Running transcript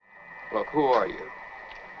Look, who are you?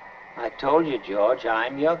 I told you, George,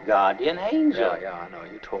 I'm your guardian angel. Yeah, I know.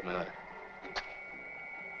 You told me that.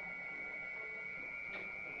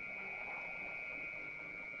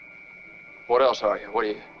 What else are you? What are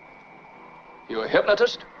you? You a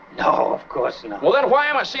hypnotist? No, of course not. Well, then why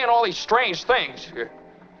am I seeing all these strange things?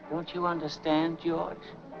 Don't you understand, George?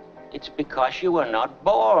 It's because you were not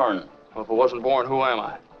born. Well, if I wasn't born, who am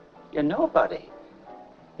I? You're nobody.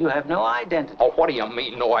 You have no identity. Oh, what do you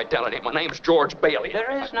mean, no identity? My name's George Bailey.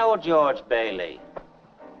 There is no George Bailey.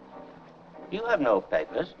 You have no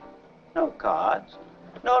papers, no cards,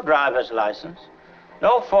 no driver's license,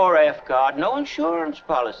 no 4F card, no insurance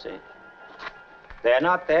policy. They're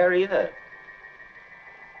not there either.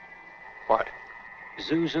 What?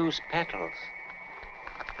 Zuzu's petals.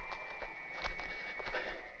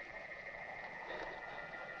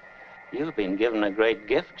 You've been given a great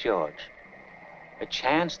gift, George. A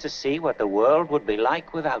chance to see what the world would be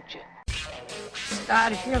like without you.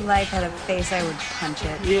 Scott, if your life had a face, I would punch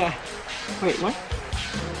it. Yeah. Wait, what?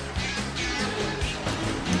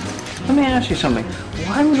 Let me ask you something.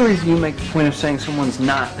 Why would always you make the point of saying someone's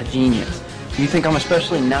not a genius? You think I'm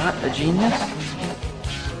especially not a genius?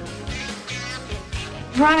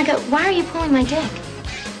 Veronica, why are you pulling my dick?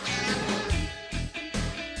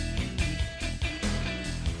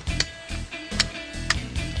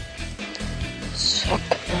 Suck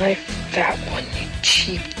my fat one, you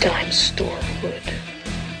cheap dime store hood.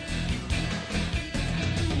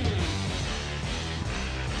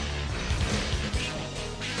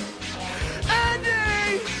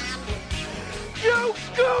 Andy! You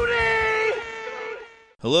goonie!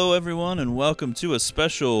 Hello, everyone, and welcome to a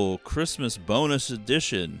special Christmas bonus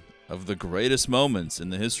edition of The Greatest Moments in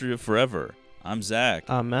the History of Forever. I'm Zach.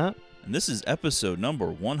 I'm Matt. And this is episode number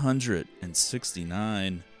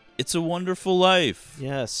 169. It's a Wonderful Life.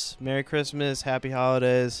 Yes. Merry Christmas. Happy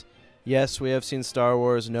holidays. Yes, we have seen Star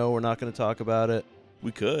Wars. No, we're not going to talk about it.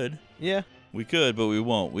 We could. Yeah. We could, but we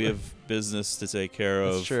won't. We have business to take care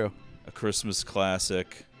of. That's true. A Christmas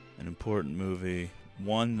classic, an important movie,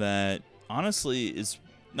 one that honestly is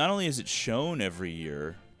not only is it shown every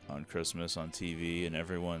year on Christmas on TV and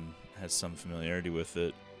everyone has some familiarity with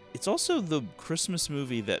it, it's also the Christmas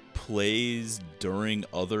movie that plays during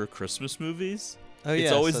other Christmas movies. Oh, it's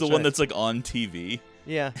yes, always the one right. that's like on TV.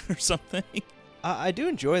 Yeah. Or something. I do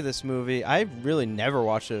enjoy this movie. I really never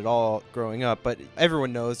watched it at all growing up, but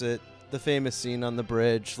everyone knows it. The famous scene on the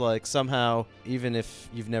bridge, like somehow, even if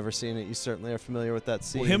you've never seen it, you certainly are familiar with that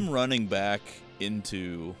scene. Well, him running back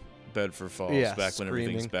into Bedford Falls, Yeah, back when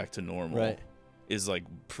everything's screaming. back to normal, Right. is like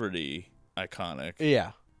pretty iconic.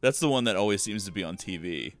 Yeah. That's the one that always seems to be on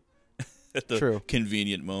TV at the True.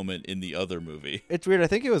 convenient moment in the other movie. It's weird. I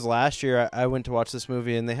think it was last year I went to watch this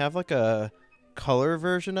movie, and they have like a color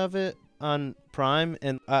version of it on Prime,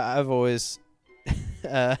 and I've always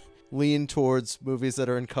leaned towards movies that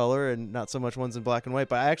are in color and not so much ones in black and white.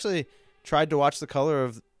 But I actually tried to watch the color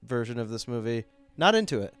version of this movie. Not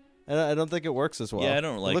into it. I don't think it works as well. Yeah, I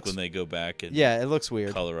don't like when they go back and it looks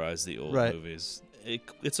weird. Colorize the old Right. movies.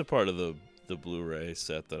 It's a part of the Blu-ray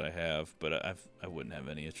set that I have, but I wouldn't have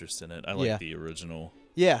any interest in it. I like the original.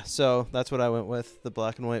 Yeah, so that's what I went with, the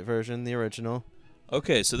black and white version, the original.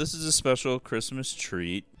 Okay, so this is a special Christmas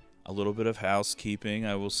treat. A little bit of housekeeping.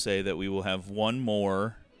 I will say that we will have one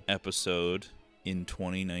more episode in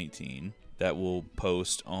 2019 that will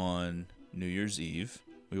post on New Year's Eve.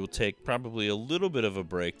 We will take probably a little bit of a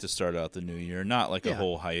break to start out the new year, not like a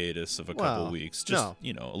whole hiatus of a couple weeks, just,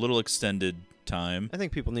 a little extended time. I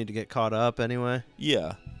think people need to get caught up anyway.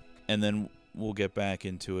 Yeah, and then we'll get back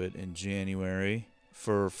into it in January.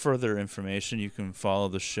 For further information, you can follow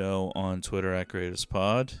the show on Twitter at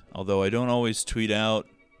GreatestPod, although I don't always tweet out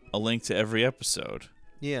a link to every episode.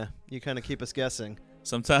 Yeah, you kind of keep us guessing.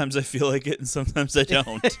 Sometimes I feel like it, and sometimes I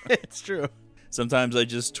don't. It's true. Sometimes I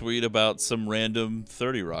just tweet about some random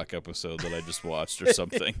 30 Rock episode that I just watched or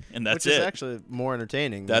something, and that's Which is it. actually more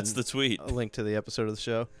entertaining. That's than the tweet. A link to the episode of the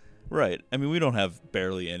show. Right. I mean, we don't have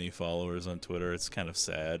barely any followers on Twitter. It's kind of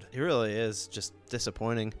sad. It really is just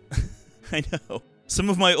disappointing. I know. Some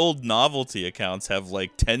of my old novelty accounts have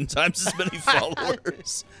like 10 times as many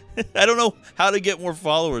followers. I don't know how to get more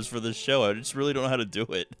followers for this show. I just really don't know how to do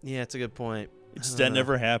it. Yeah, it's a good point. That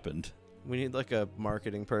never happened. We need like a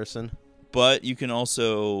marketing person. But you can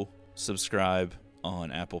also subscribe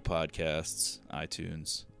on Apple Podcasts,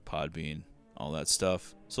 iTunes, Podbean, all that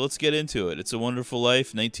stuff. So let's get into it. It's a Wonderful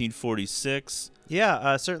Life, 1946.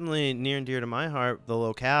 Yeah, certainly near and dear to my heart, the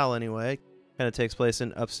locale anyway. Kind of takes place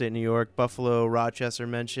in upstate New York, Buffalo, Rochester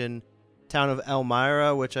mentioned, town of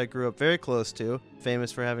Elmira, which I grew up very close to,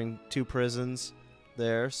 famous for having 2 prisons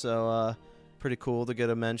there. So Pretty cool to get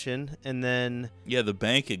a mention. And then... Yeah, the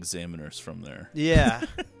bank examiner's from there. Yeah.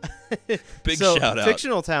 Big so, shout out.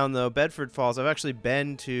 Fictional town, though, Bedford Falls. I've actually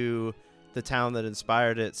been to the town that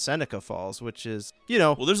inspired it, Seneca Falls, which is,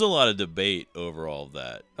 Well, there's a lot of debate over all of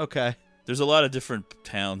that. Okay. There's a lot of different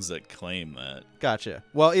towns that claim that. Gotcha.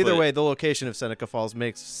 Well, either way, the location of Seneca Falls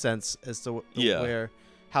makes sense as to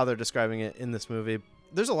how they're describing it in this movie.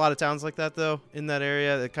 There's a lot of towns like that, though, in that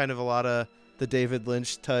area. They're kind of a lot of the David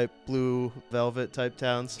Lynch type, Blue Velvet type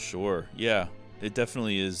towns. Sure. Yeah. It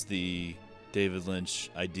definitely is the David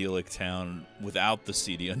Lynch idyllic town without the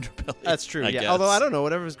seedy underbelly. That's true. I guess. Although I don't know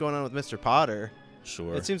whatever's going on with Mr. Potter.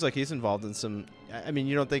 Sure. It seems like he's involved in some. I mean,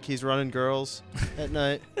 you don't think he's running girls at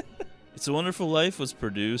night? It's a Wonderful Life was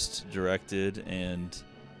produced, directed, and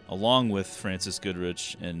along with Francis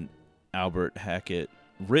Goodrich and Albert Hackett,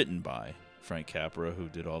 written by Frank Capra, who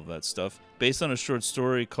did all of that stuff, based on a short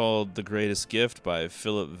story called The Greatest Gift by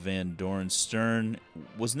Philip Van Doren Stern.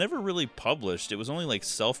 Was never really published. It was only like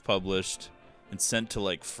self-published and sent to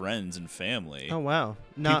like friends and family. Oh, wow.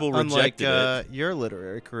 Not People rejected unlike your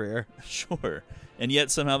literary career. Sure. And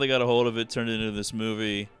yet somehow they got a hold of it, turned it into this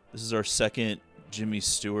movie. This is our second Jimmy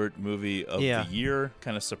Stewart movie of the year.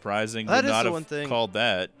 Kind of surprising. That Would is not the have one thing. called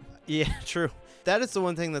that. Yeah, true. That is the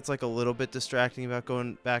one thing that's like a little bit distracting about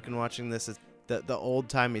going back and watching this is the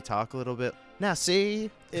old-timey talk a little bit. Now, see?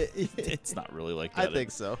 It's not really like that. I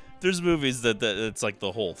think so. There's movies that it's like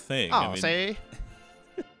the whole thing. Oh, I mean, see?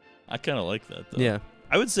 I kind of like that, though. Yeah.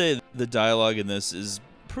 I would say the dialogue in this is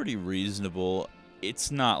pretty reasonable. It's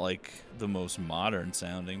not like the most modern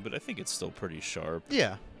sounding, but I think it's still pretty sharp.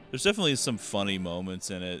 Yeah. There's definitely some funny moments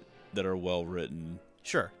in it that are well written.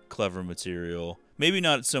 Sure. Clever material. Maybe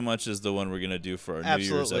not so much as the one we're going to do for our New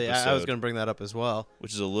Year's episode. I was going to bring that up as well.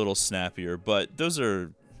 Which is a little snappier, but those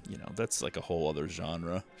are, that's like a whole other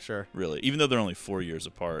genre. Sure. Really. Even though they're only 4 years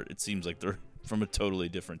apart, it seems like they're from a totally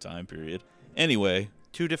different time period. Anyway.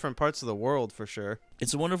 Two different parts of the world, for sure.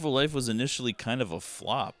 It's a Wonderful Life was initially kind of a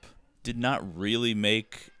flop. Did not really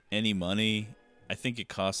make any money. I think it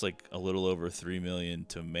cost like a little over $3 million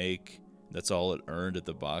to make. That's all it earned at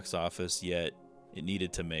the box office, yet it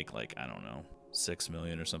needed to make like, I don't know, $6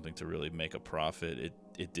 million or something to really make a profit.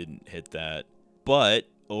 It didn't hit that. But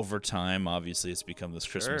over time, obviously, it's become this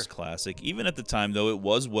Christmas classic. Even at the time, though, it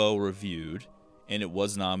was well reviewed, and it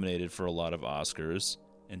was nominated for a lot of Oscars.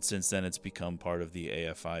 And since then, it's become part of the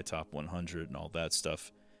AFI Top 100 and all that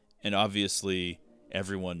stuff. And obviously,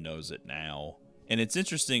 everyone knows it now. And it's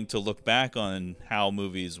interesting to look back on how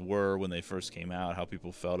movies were when they first came out, how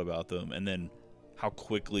people felt about them, and then how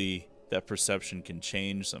quickly that perception can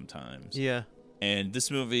change sometimes. Yeah. And this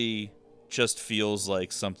movie just feels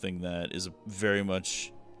like something that is very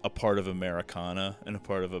much a part of Americana and a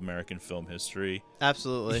part of American film history.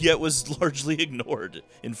 Absolutely. Yet was largely ignored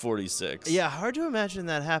in 46. Yeah, hard to imagine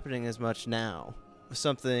that happening as much now.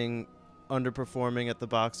 Something underperforming at the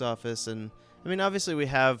box office. And I mean, obviously we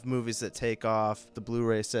have movies that take off, the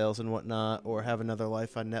Blu-ray sales and whatnot, or have another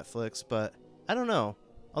life on Netflix, but I don't know.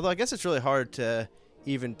 Although I guess it's really hard to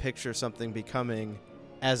even picture something becoming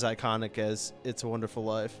as iconic as It's a Wonderful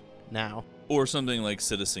Life now. Or something like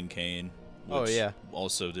Citizen Kane, which yeah.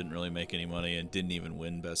 also didn't really make any money and didn't even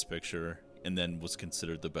win Best Picture, and then was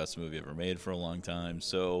considered the best movie ever made for a long time.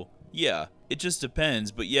 So, yeah, it just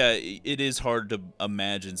depends. But yeah, it is hard to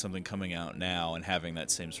imagine something coming out now and having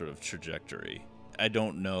that same sort of trajectory. I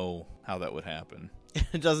don't know how that would happen.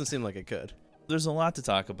 It doesn't seem like it could. There's a lot to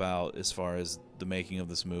talk about as far as the making of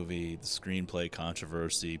this movie, the screenplay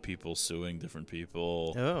controversy, people suing different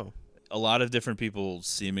people. Oh. A lot of different people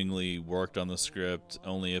seemingly worked on the script.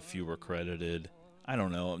 Only a few were credited. I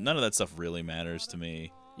don't know. None of that stuff really matters to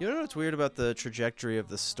me. You know what's weird about the trajectory of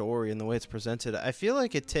the story and the way it's presented? I feel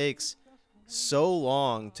like it takes so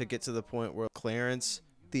long to get to the point where Clarence,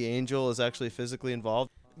 the angel, is actually physically involved.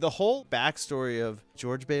 The whole backstory of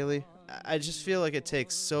George Bailey, I just feel like it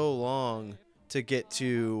takes so long to get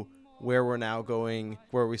to where we're now going,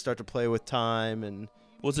 where we start to play with time. And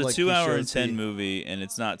well, it's a like 2 hour and 10 movie, and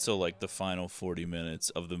it's not till like the final 40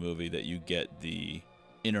 minutes of the movie that you get the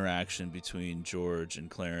interaction between George and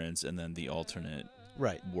Clarence, and then the alternate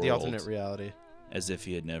world, the alternate reality, as if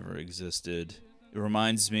he had never existed. It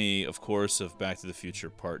reminds me, of course, of Back to the Future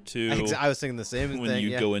Part 2. I was thinking the same thing. When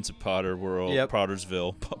you go into Potter World, Yep.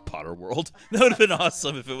 Pottersville, Potter World. That would have been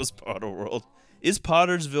awesome if it was Potter World. Is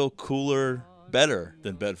Pottersville cooler, better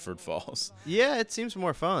than Bedford Falls? Yeah, it seems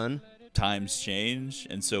more fun. Times change,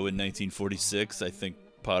 and so in 1946, I think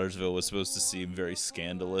Pottersville was supposed to seem very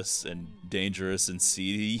scandalous and dangerous and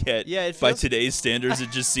seedy, yet by today's standards,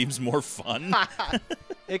 it just seems more fun.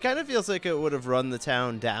 It kind of feels like it would have run the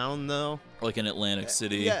town down, though. Like an Atlantic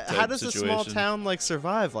City Yeah, type how does situation. a small town like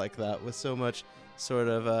survive like that with so much sort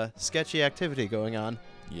of sketchy activity going on?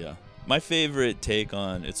 Yeah. My favorite take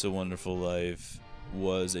on It's a Wonderful Life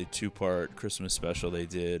was a 2-part Christmas special they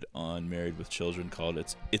did on Married with Children called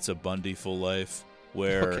It's a Bundyful Life,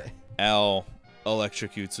 where Al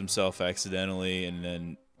electrocutes himself accidentally, and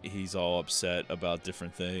then he's all upset about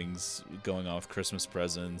different things going on with Christmas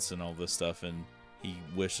presents and all this stuff, and he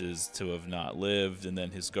wishes to have not lived, and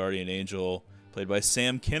then his guardian angel, played by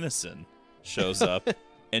Sam Kinison, shows up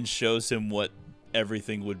and shows him what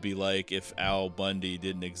everything would be like if Al Bundy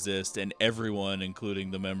didn't exist, and everyone,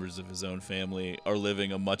 including the members of his own family, are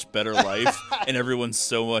living a much better life, and everyone's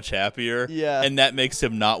so much happier. Yeah. And that makes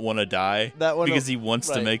him not want to die because he wants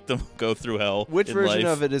to right. make them go through hell. Which in version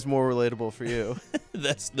life. of it is more relatable for you?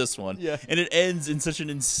 That's this one. Yeah. And it ends in such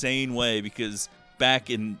an insane way because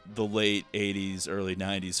back in the late 80s, early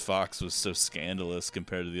 90s, Fox was so scandalous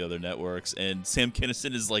compared to the other networks, and Sam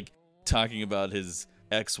Kinison is like talking about his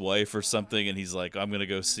ex-wife or something, and he's like, I'm gonna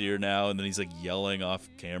go see her now, and then he's like yelling off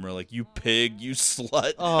camera like, you pig, you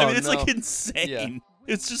slut. Oh, I mean, it's no. like insane. Yeah.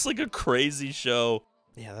 It's just like a crazy show.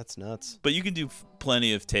 Yeah, that's nuts. But you can do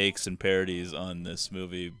plenty of takes and parodies on this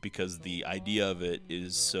movie because the idea of it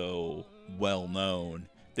is so well known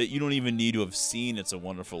that you don't even need to have seen It's a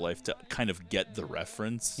Wonderful Life to kind of get the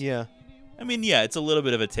reference. Yeah. I mean, yeah, it's a little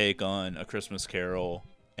bit of a take on A Christmas Carol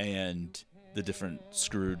and the different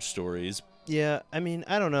Scrooge stories. Yeah, I mean,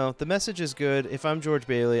 I don't know. The message is good. If I'm George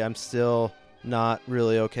Bailey, I'm still not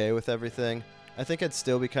really okay with everything. I think I'd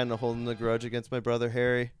still be kind of holding the grudge against my brother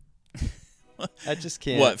Harry. I just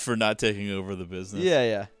can't. What, for not taking over the business?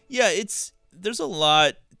 Yeah. Yeah, there's a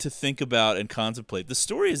lot to think about and contemplate. The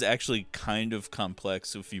story is actually kind of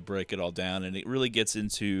complex if you break it all down, and it really gets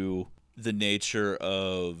into the nature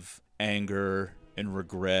of anger and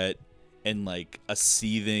regret and like a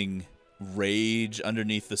seething rage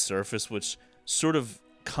underneath the surface, which sort of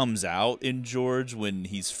comes out in George when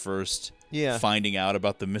he's first finding out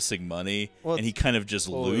about the missing money, and he kind of just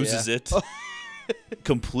loses it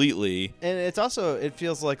completely. And it's also, it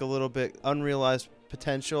feels like a little bit unrealized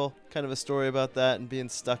potential, kind of a story about that and being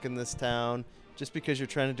stuck in this town just because you're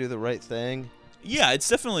trying to do the right thing. Yeah, it's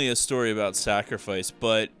definitely a story about sacrifice,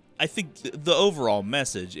 but I think the overall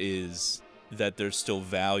message is that there's still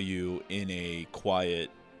value in a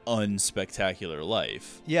quiet, unspectacular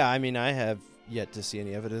life. Yeah, I mean, I have yet to see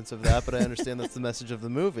any evidence of that, but I understand that's the message of the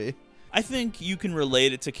movie. I think you can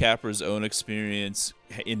relate it to Capra's own experience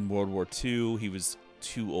in World War II. He was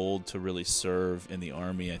too old to really serve in the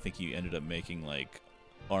army. I think he ended up making like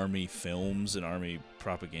army films and army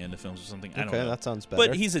propaganda films or something. I don't know. Okay, that sounds better.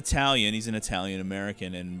 But he's Italian. He's an Italian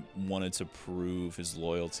American and wanted to prove his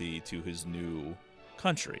loyalty to his new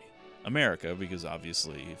country, America, because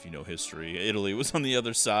obviously, if you know history, Italy was on the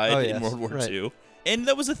other side in World War II. And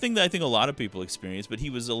that was a thing that I think a lot of people experienced, but he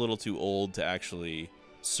was a little too old to actually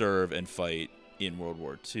serve and fight in World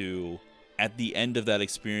War II. At the end of that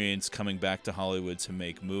experience, coming back to Hollywood to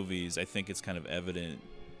make movies, I think it's kind of evident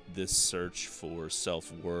this search for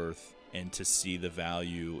self-worth and to see the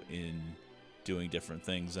value in doing different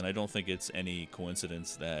things. And I don't think it's any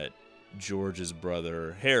coincidence that George's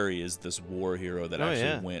brother, Harry, is this war hero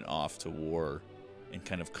that went off to war, and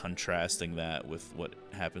kind of contrasting that with what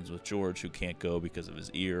happens with George, who can't go because of his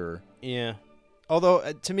ear. Yeah.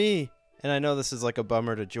 Although, to me, and I know this is like a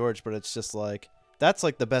bummer to George, but it's just like, that's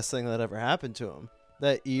like the best thing that ever happened to him.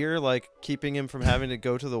 That ear, like, keeping him from having to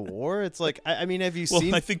go to the war. It's like, I mean, have you seen...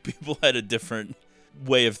 Well, I think people had a different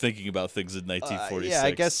way of thinking about things in 1946. Yeah,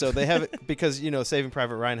 I guess so. They have it because, Saving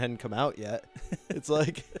Private Ryan hadn't come out yet. It's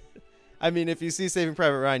like, I mean, if you see Saving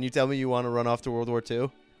Private Ryan, you tell me you want to run off to World War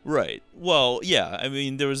II? Right. Well, yeah. I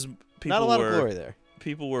mean, there was people not a lot of glory there.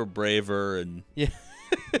 People were braver and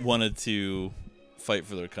wanted to fight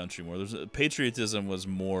for their country more. Patriotism was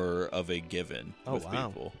more of a given with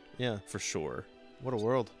people. Yeah, for sure. What a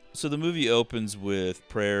world. So the movie opens with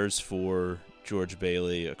prayers for George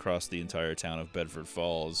Bailey across the entire town of Bedford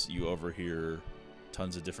Falls. You overhear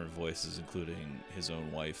tons of different voices, including his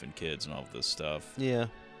own wife and kids and all of this stuff. Yeah.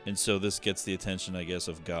 And so this gets the attention, I guess,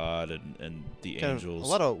 of God and the angels.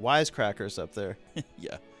 A lot of wisecrackers up there.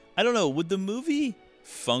 Yeah. I don't know. Would the movie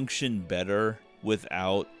function better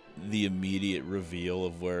without the immediate reveal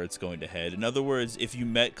of where it's going to head? In other words, if you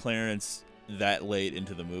met Clarence that late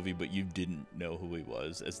into the movie, but you didn't know who he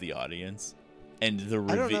was as the audience, and the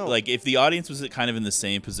reveal, like if the audience was kind of in the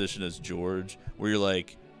same position as George, where you're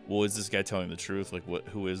like, well, is this guy telling the truth? Like,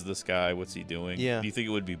 who is this guy? What's he doing? Yeah. Do you think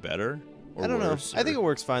it would be better? or I don't know. worse, I think it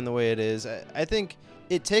works fine the way it is. I think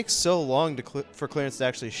it takes so long for Clarence to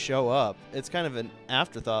actually show up. It's kind of an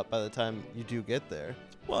afterthought by the time you do get there.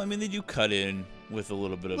 Well, I mean, they do cut in with a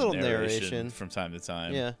little bit of narration from time to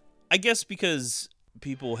time. Yeah. I guess because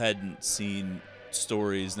people hadn't seen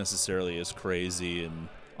stories necessarily as crazy and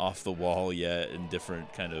off the wall yet in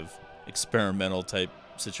different kind of experimental type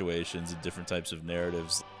situations and different types of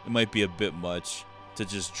narratives, it might be a bit much to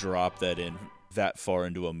just drop that in that far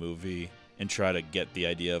into a movie and try to get the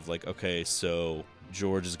idea of like, okay, so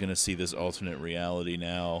George is going to see this alternate reality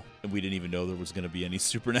now, and we didn't even know there was going to be any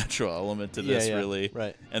supernatural element to this, really.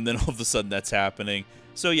 Right. And then all of a sudden that's happening.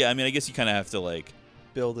 So, yeah, I mean, I guess you kind of have to, like,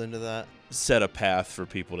 build into that. Set a path for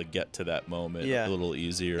people to get to that moment a little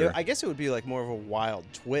easier. I guess it would be, like, more of a wild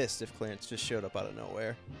twist if Clarence just showed up out of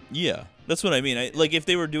nowhere. Yeah, that's what I mean. Like, if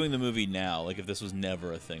they were doing the movie now, like, if this was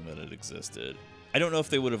never a thing that had existed, I don't know if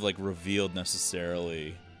they would have, like, revealed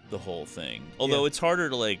necessarily the whole thing. Although it's harder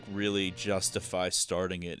to like really justify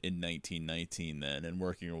starting it in 1919 then and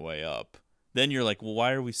working your way up. Then you're like, well,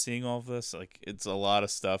 why are we seeing all of this? Like, it's a lot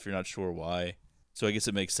of stuff. You're not sure why. So I guess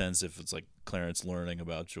it makes sense if it's like Clarence learning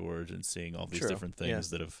about George and seeing all these different things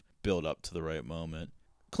that have built up to the right moment.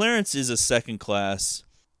 Clarence is a second-class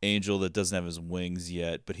angel that doesn't have his wings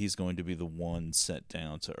yet, but he's going to be the one sent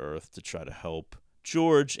down to Earth to try to help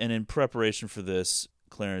George. And in preparation for this,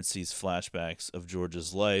 Clarence sees flashbacks of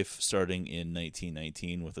George's life starting in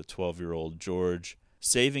 1919 with a 12-year-old George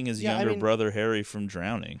saving his younger brother Harry from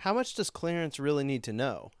drowning. How much does Clarence really need to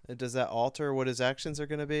know? Does that alter what his actions are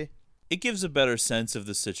going to be? It gives a better sense of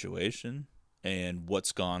the situation and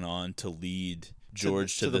what's gone on to lead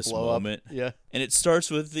George to this moment. Yeah. And it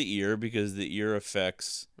starts with the ear because the ear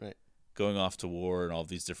affects going off to war and all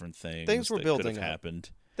these different things. Things were building up. Happened.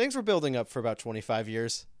 Things were building up for about 25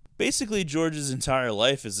 years. Basically, George's entire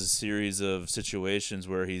life is a series of situations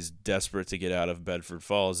where he's desperate to get out of Bedford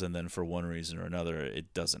Falls, and then for one reason or another,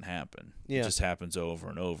 it doesn't happen. Yeah. It just happens over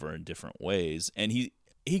and over in different ways. And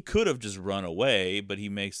he could have just run away, but he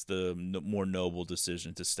makes the more noble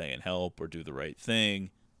decision to stay and help or do the right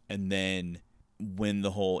thing. And then when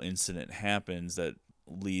the whole incident happens that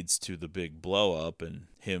leads to the big blow up and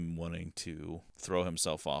him wanting to throw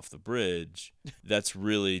himself off the bridge, that's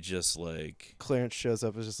really just like Clarence shows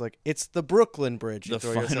up as just like, it's the Brooklyn Bridge. The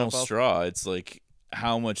final straw. It's like,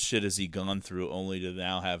 how much shit has he gone through only to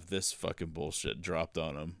now have this fucking bullshit dropped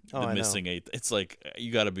on him? The missing eighth. It's like,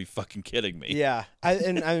 you got to be fucking kidding me. Yeah,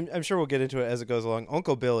 I'm sure we'll get into it as it goes along.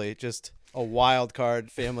 Uncle Billy, just a wild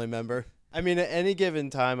card family member. I mean, at any given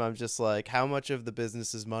time, I'm just like, how much of the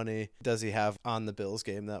business's money does he have on the Bills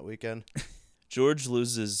game that weekend? George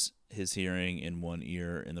loses his hearing in one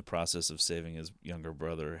ear in the process of saving his younger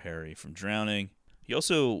brother Harry from drowning. He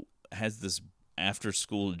also has this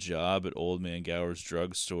after-school job at Old Man Gower's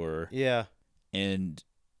drugstore. Yeah. And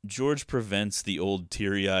George prevents the old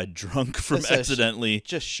teary-eyed drunk from accidentally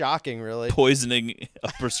just shocking, really, poisoning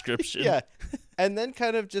a prescription. Yeah. And then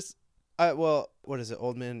kind of just what is it?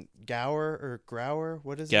 Old Man Gower or Grower?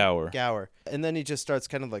 What is Gower. it? Gower. And then he just starts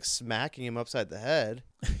kind of like smacking him upside the head,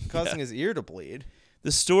 causing his ear to bleed.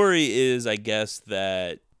 The story is, I guess,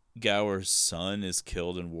 that Gower's son is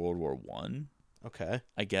killed in World War I. Okay.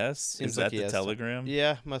 I guess. Is that the telegram?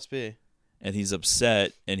 Yeah, must be. And he's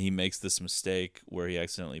upset, and he makes this mistake where he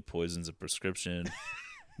accidentally poisons a prescription.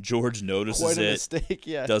 George notices Quite a mistake,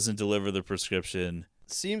 yeah. Doesn't deliver the prescription.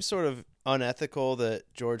 Seems sort of unethical that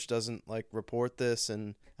George doesn't like report this,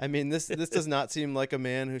 and I mean this does not seem like a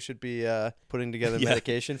man who should be putting together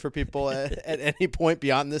medication for people at any point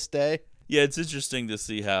beyond this day. Yeah, it's interesting to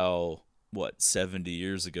see how 70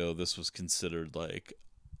 years ago this was considered like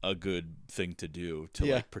a good thing to do to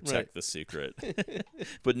like protect the secret.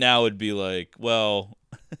 But now it'd be like, well,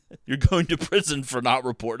 you're going to prison for not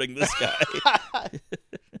reporting this guy.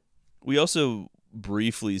 We also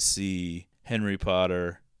briefly see Henry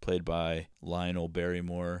Potter, played by Lionel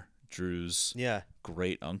Barrymore, Drew's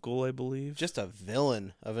great uncle, I believe. Just a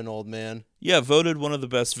villain of an old man. Yeah, voted one of the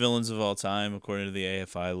best villains of all time, according to the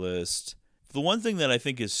AFI list. The one thing that I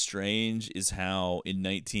think is strange is how in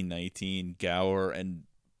 1919, Gower and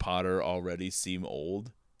Potter already seem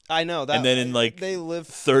old. I know that. And then in like they live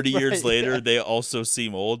 30 years later, they also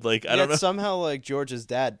seem old. Like, I don't know. Somehow like George's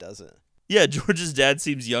dad doesn't. Yeah, George's dad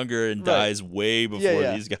seems younger and dies way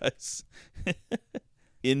before these guys.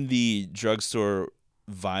 In the drugstore,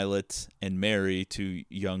 Violet and Mary, two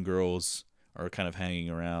young girls, are kind of hanging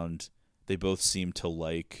around. They both seem to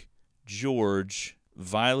like George.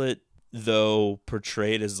 Violet, though,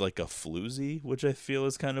 portrayed as like a floozy, which I feel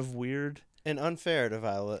is kind of weird. And unfair to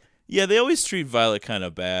Violet. Yeah, they always treat Violet kind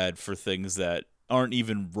of bad for things that aren't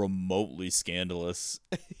even remotely scandalous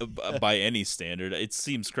by any standard. It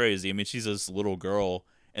seems crazy. I mean, she's this little girl,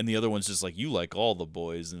 and the other one's just like, you like all the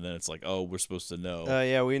boys, and then it's like, oh, we're supposed to know.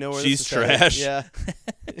 Yeah, we know where she's this is headed. trash. Yeah.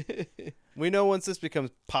 We know once this becomes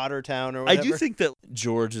Potter Town or whatever. I do think that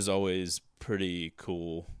George is always pretty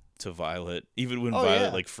cool to Violet, even when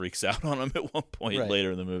Violet like freaks out on him at one point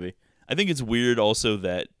later in the movie. I think it's weird also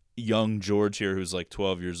that young George here, who's like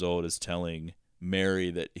 12 years old, is telling Mary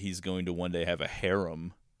that he's going to one day have a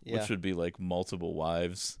harem, which would be like multiple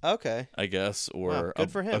wives. Okay. I guess, or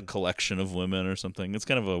good for him. a collection of women or something. It's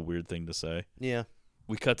kind of a weird thing to say. Yeah.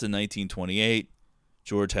 We cut to 1928.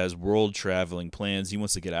 George has world traveling plans. He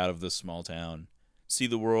wants to get out of this small town, see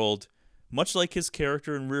the world, much like his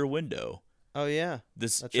character in Rear Window. Oh, yeah.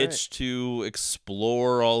 This That's itch to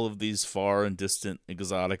explore all of these far and distant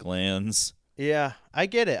exotic lands. Yeah, I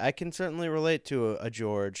get it. I can certainly relate to a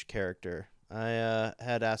George character. I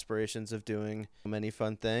had aspirations of doing many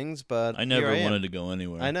fun things, but I never wanted to go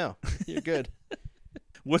anywhere. I know. You're good.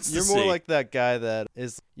 You're more like that guy that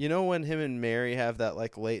is, you know, when him and Mary have that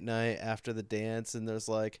like late night after the dance, and there's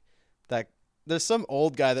like that. There's some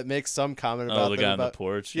old guy that makes some comment about the guy on the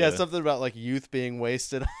porch. Yeah, something about like youth being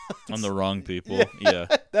wasted on the wrong people. Yeah.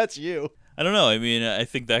 That's you. I don't know. I mean, I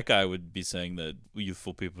think that guy would be saying that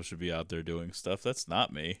youthful people should be out there doing stuff. That's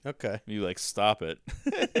not me. Okay. You like, stop it.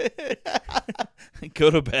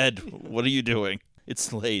 Go to bed. What are you doing?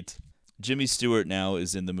 It's late. Jimmy Stewart now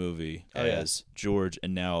is in the movie as George,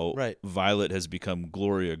 and now Violet has become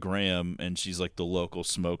Gloria Graham, and she's like the local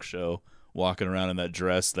smoke show, walking around in that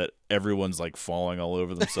dress that everyone's like falling all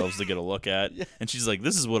over themselves to get a look at. And she's like,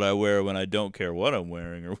 this is what I wear when I don't care what I'm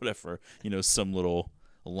wearing or whatever, you know, some little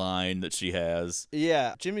line that she has.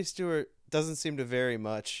 Yeah, Jimmy Stewart doesn't seem to vary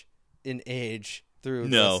much in age through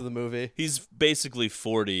the rest of the movie. He's basically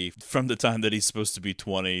 40 from the time that he's supposed to be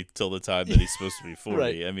 20 till the time that he's supposed to be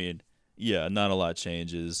 40. I mean, yeah, not a lot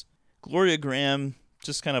changes. Gloria Graham,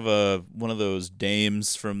 just kind of one of those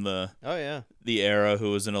dames from the era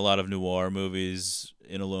who was in a lot of noir movies,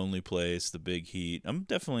 In a Lonely Place, The Big Heat. I'm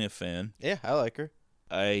definitely a fan. Yeah, I like her.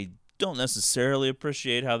 I don't necessarily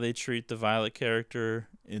appreciate how they treat the Violet character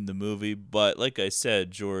in the movie, but like I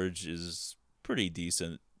said, George is pretty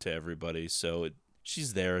decent to everybody, so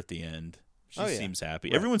she's there at the end. She seems happy.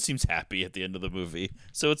 Right. Everyone seems happy at the end of the movie,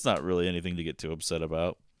 so it's not really anything to get too upset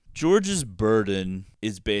about. George's burden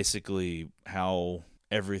is basically how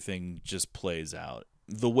everything just plays out.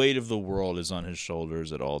 The weight of the world is on his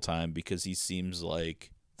shoulders at all time because he seems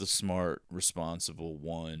like the smart, responsible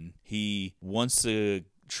one. He wants to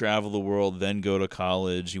travel the world, then go to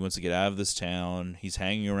college. He wants to get out of this town. He's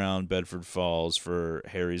hanging around Bedford Falls for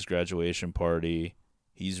Harry's graduation party.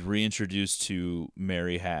 He's reintroduced to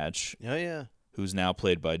Mary Hatch. Oh, yeah. Who's now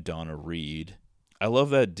played by Donna Reed. I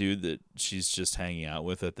love that dude that she's just hanging out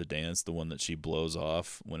with at the dance, the one that she blows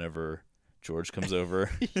off whenever George comes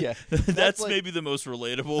over. Yeah. That's like, maybe the most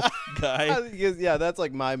relatable guy. Yeah, that's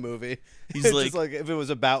like my movie. He's it's like, just like if it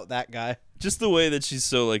was about that guy. Just the way that she's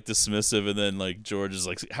so like dismissive, and then like George is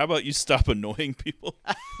like, how about you stop annoying people?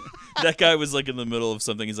 That guy was like in the middle of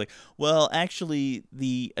something. He's like, well, actually,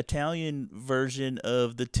 the Italian version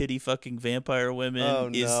of the titty fucking vampire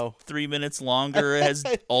women is 3 minutes longer. It has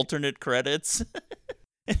alternate credits.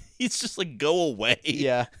 He's just like, go away.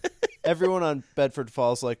 Yeah. Everyone on Bedford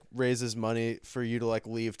Falls like raises money for you to like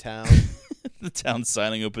leave town. The town's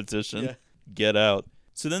signing a petition. Yeah. Get out.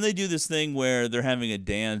 So then they do this thing where they're having a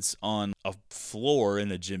dance on a floor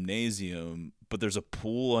in a gymnasium, but there's a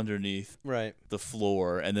pool underneath the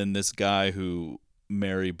floor, and then this guy who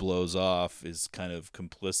Mary blows off is kind of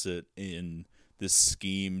complicit in this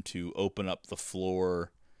scheme to open up the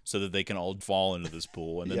floor so that they can all fall into this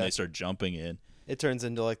pool, and then they start jumping in. It turns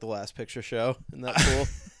into like the Last Picture Show in that pool.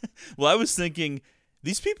 Well, I was thinking,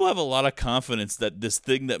 these people have a lot of confidence that this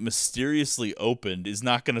thing that mysteriously opened is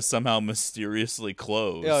not going to somehow mysteriously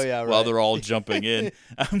close while they're all jumping in.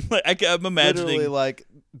 I'm imagining... Literally, like,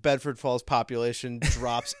 Bedford Falls population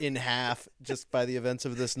drops in half just by the events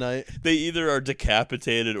of this night. They either are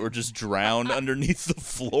decapitated or just drowned underneath the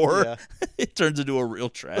floor. Yeah. It turns into a real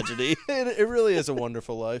tragedy. It really is a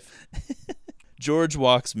wonderful life. George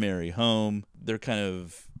walks Mary home. They're kind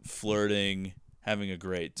of flirting, having a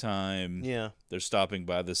great time. Yeah. They're stopping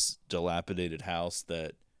by this dilapidated house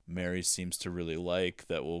that Mary seems to really like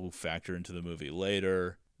that will factor into the movie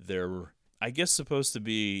later. They're, I guess, supposed to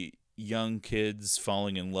be young kids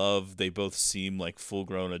falling in love. They both seem like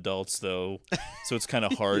full-grown adults, though, so it's kind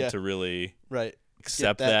of hard to really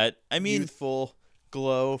accept that. I mean, youthful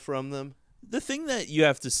glow from them. The thing that you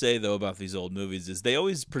have to say, though, about these old movies is they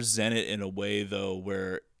always present it in a way, though,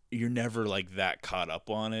 where you're never, like, that caught up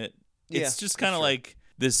on it. It's just kind of like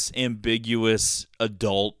this ambiguous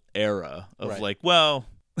adult era of Right. like, well,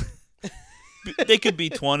 they could be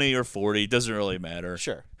 20 or 40. Doesn't really matter.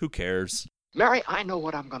 Sure. Who cares? Mary, I know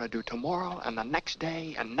what I'm going to do tomorrow and the next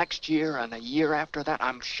day and next year and a year after that.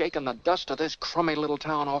 I'm shaking the dust of this crummy little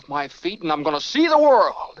town off my feet, and I'm going to see the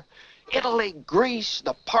world. Italy, Greece,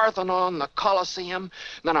 the Parthenon, the Colosseum.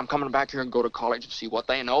 Then I'm coming back here and go to college and see what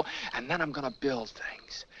they know. And then I'm going to build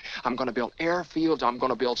things. I'm going to build airfields. I'm going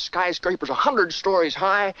to build skyscrapers 100 stories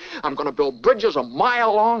high. I'm going to build bridges a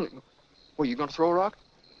mile long. Were you going to throw a rock?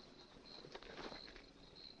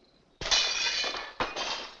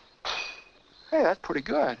 Hey, that's pretty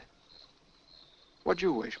good. What'd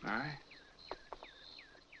you wish, Mary?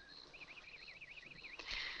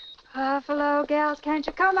 Buffalo gals, can't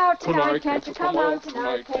you come out tonight? Can't you come out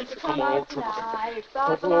tonight? Can't you come out tonight?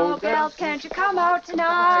 Buffalo gals, can't you come out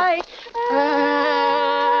tonight? And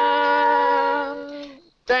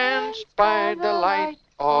dance by the light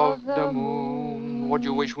of the moon. What'd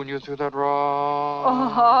you wish when you threw that rock?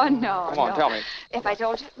 Oh, no. Come on, tell me. If I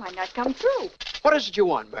told you, it might not come true. What is it you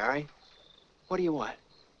want, Mary? What do you want?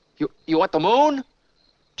 You want the moon?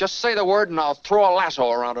 Just say the word and I'll throw a lasso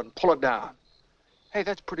around it and pull it down. Hey,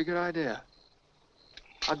 that's a pretty good idea.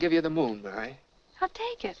 I'll give you the moon, Mary. I'll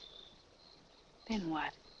take it. Then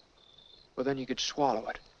what? Well, then you could swallow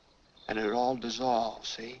it, and it'd all dissolve,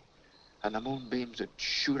 see? And the moonbeams would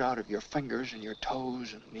shoot out of your fingers and your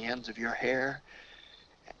toes and the ends of your hair.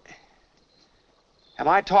 Am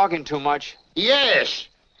I talking too much? Yes.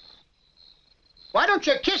 Why don't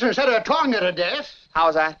you kiss her instead of talking her to death?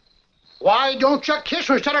 How's that? Why don't you kiss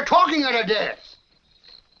her instead of talking her to death?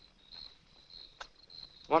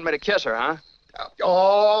 Want me to kiss her, huh?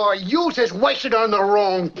 Oh, youth is wasted on the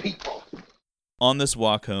wrong people. On this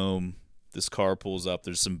walk home, this car pulls up.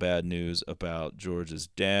 There's some bad news about George's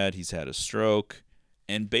dad. He's had a stroke.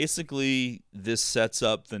 And basically, this sets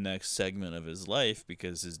up the next segment of his life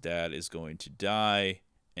because his dad is going to die.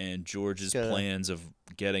 And George's plans of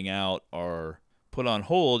getting out are put on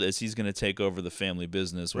hold as he's going to take over the family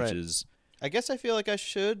business, which is... I guess I feel like I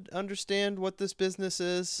should understand what this business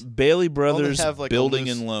is. Bailey Brothers have, like, Building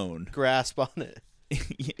a and Loan. Grasp on it.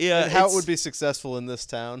 Yeah, and how it would be successful in this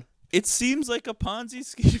town. It seems like a Ponzi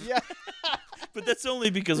scheme. Yeah. But that's only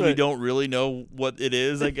because we don't really know what it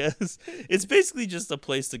is, I guess. It's basically just a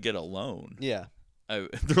place to get a loan. Yeah.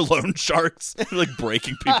 They're loan sharks. They're like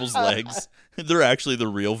breaking people's legs. They're actually the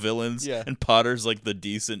real villains. Yeah. And Potter's like the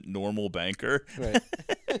decent, normal banker. Right.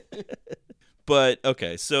 But,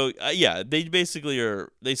 okay, so, yeah, they basically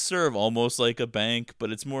they serve almost like a bank, but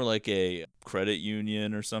it's more like a credit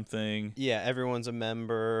union or something. Yeah, everyone's a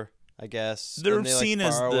member, I guess. They're and they, seen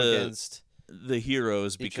as against the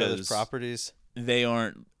heroes each other's because properties. They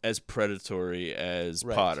aren't as predatory as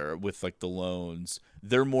Potter with, like, the loans.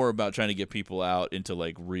 They're more about trying to get people out into,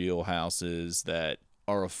 like, real houses that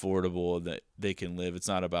are affordable and that they can live. It's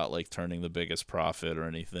not about, like, turning the biggest profit or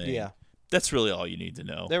anything. Yeah. That's really all you need to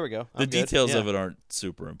know. There we go. The details of it aren't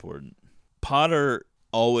super important. Potter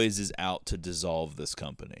always is out to dissolve this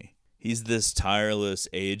company. He's this tireless,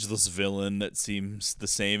 ageless villain that seems the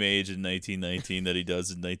same age in 1919 that he does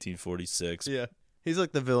in 1946. Yeah. He's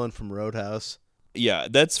like the villain from Roadhouse. Yeah,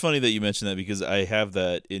 that's funny that you mentioned that because I have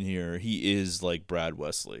that in here. He is like Brad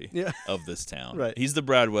Wesley of this town. Right. He's the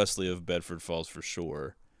Brad Wesley of Bedford Falls for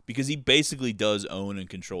sure. Because he basically does own and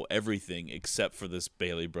control everything except for this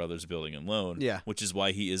Bailey Brothers Building and Loan. Yeah. Which is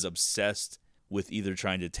why he is obsessed with either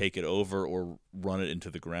trying to take it over or run it into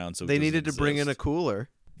the ground. So they needed to bring in a cooler.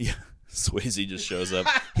 Yeah. Swayze just shows up.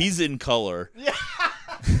 He's in color. Yeah.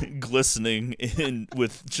 Glistening in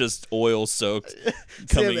with just oil soaked.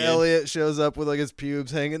 Coming Sam Elliott shows up with like his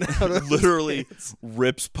pubes hanging out. Of literally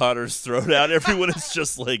rips Potter's throat out. Everyone is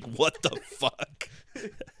just like, what the fuck?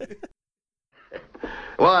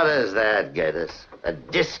 What does that get us? A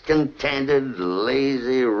discontented,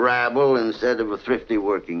 lazy rabble instead of a thrifty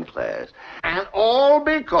working class. And all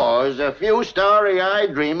because a few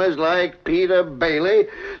starry-eyed dreamers like Peter Bailey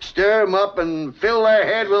stir 'em up and fill their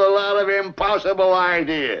head with a lot of impossible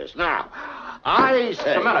ideas. Now, I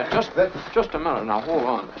say... Just a minute, just a minute. Now, hold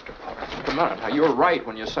on, Mr. Potter. Just a minute. Now, you're right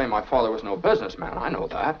when you say my father was no businessman. I know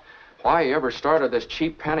that. Why he ever started this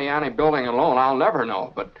cheap penny-ante building and loan, I'll never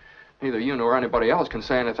know, but... neither you nor anybody else can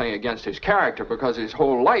say anything against his character because his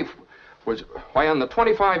whole life was... why, in the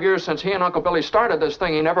 25 years since he and Uncle Billy started this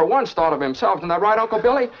thing, he never once thought of himself. Isn't that right, Uncle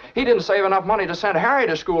Billy? He didn't save enough money to send Harry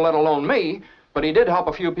to school, let alone me. But he did help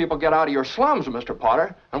a few people get out of your slums, Mr.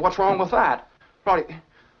 Potter. And what's wrong with that? Probably...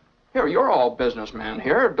 here, you're all businessmen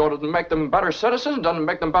here. Doesn't it make them better citizens? Doesn't it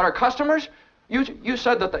make them better customers? You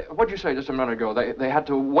said that what'd you say just a minute ago? They had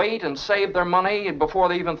to wait and save their money before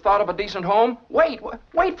they even thought of a decent home? Wait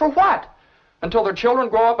for what? Until their children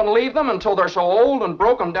grow up and leave them? Until they're so old and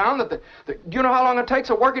broken down that do you know how long it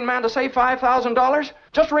takes a working man to save $5,000?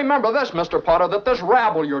 Just remember this, Mr. Potter, that this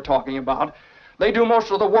rabble you're talking about, they do most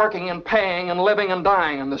of the working and paying and living and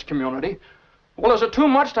dying in this community. Well, is it too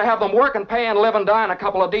much to have them work and pay and live and die in a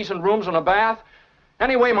couple of decent rooms and a bath?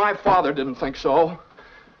 Anyway, my father didn't think so.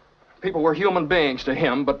 People were human beings to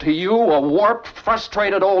him, but to you, a warped,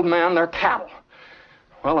 frustrated old man, they're cattle.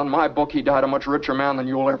 Well, in my book, he died a much richer man than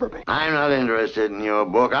you'll ever be. I'm not interested in your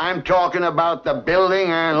book. I'm talking about the building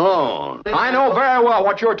and loan. I know very well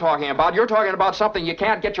what you're talking about. You're talking about something you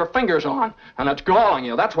can't get your fingers on, and it's galling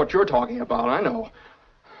you. That's what you're talking about, I know.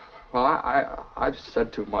 Well, I've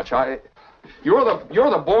said too much. You're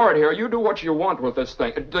the board here. You do what you want with this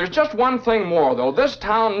thing. There's just one thing more, though. This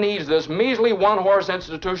town needs this measly one-horse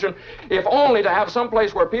institution, if only to have some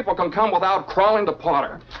place where people can come without crawling to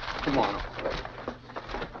Potter. Come on.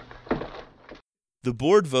 The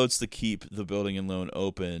board votes to keep the building and loan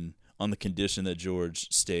open on the condition that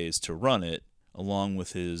George stays to run it, along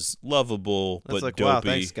with his lovable but dopey wow,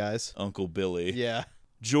 thanks, guys. Uncle Billy. Yeah.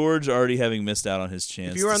 George already having missed out on his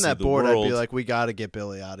chance. If you were to on see that the board, world. I'd be like, we got to get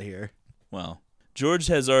Billy out of here. Well, George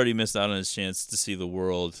has already missed out on his chance to see the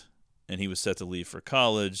world, and he was set to leave for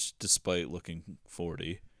college despite looking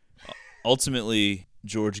 40. Ultimately,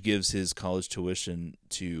 George gives his college tuition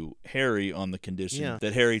to Harry on the condition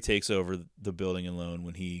that Harry takes over the building and loan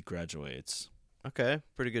when he graduates. Okay,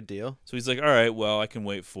 pretty good deal. So he's like, all right, well, I can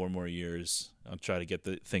wait 4 more years. I'll try to get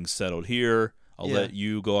the things settled here. I'll let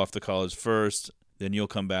you go off to college first. Then you'll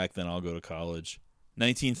come back. Then I'll go to college.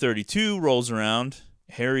 1932 rolls around.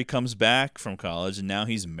 Harry comes back from college, and now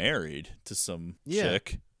he's married to some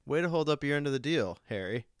chick. Way to hold up your end of the deal,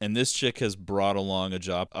 Harry. And this chick has brought along a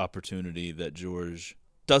job opportunity that George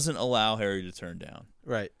doesn't allow Harry to turn down.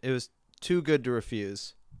 Right. It was too good to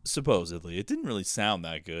refuse. Supposedly. It didn't really sound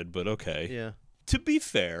that good, but okay. Yeah. To be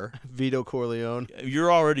fair, Vito Corleone.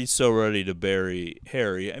 You're already so ready to bury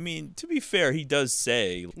Harry. I mean, to be fair, he does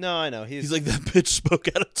say... No, I know. He's like, that bitch spoke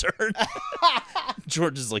out of turn.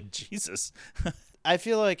 George is like, Jesus. I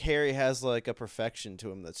feel like Harry has like a perfection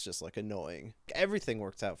to him that's just like annoying. Everything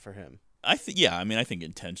works out for him. I think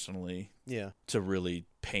intentionally. Yeah. To really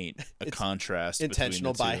paint a contrast.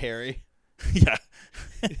 Intentional between the by two. Harry. Yeah.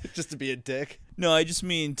 Just to be a dick. No, I just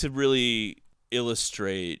mean to really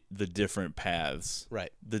illustrate the different paths.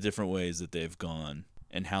 Right. The different ways that they've gone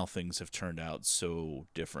and how things have turned out so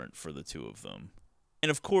different for the two of them.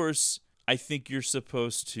 And of course, I think you're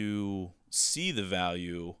supposed to see the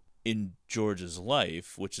value in George's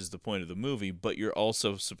life, which is the point of the movie, but you're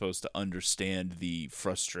also supposed to understand the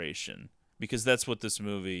frustration, because that's what this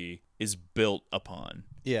movie is built upon.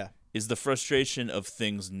 Yeah. Is the frustration of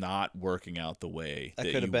things not working out the way that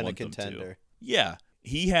could have you been a want them contender. to. Yeah.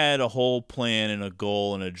 He had a whole plan and a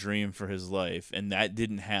goal and a dream for his life, and that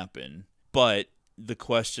didn't happen. But the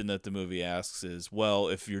question that the movie asks is, well,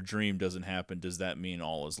 if your dream doesn't happen, does that mean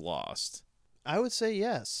all is lost? I would say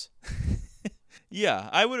yes. Yeah,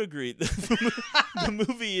 I would agree. The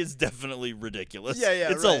movie is definitely ridiculous. Yeah,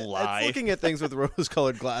 it's right. a lie. It's looking at things with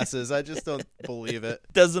rose-colored glasses. I just don't believe it.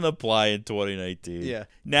 Doesn't apply in 2019. Yeah.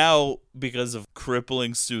 Now, because of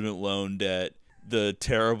crippling student loan debt, the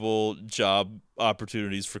terrible job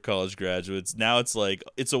opportunities for college graduates, now it's like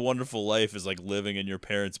It's a Wonderful Life is like living in your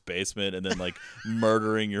parents' basement and then like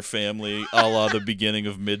murdering your family a la the beginning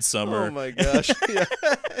of Midsummer. Oh my gosh. Yeah.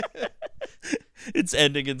 It's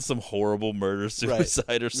ending in some horrible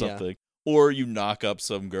murder-suicide or something. Yeah. Or you knock up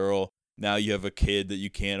some girl. Now you have a kid that you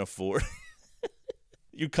can't afford.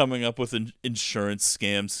 You're coming up with insurance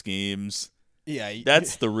scam schemes. Yeah.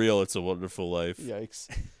 That's the real It's a Wonderful Life. Yikes.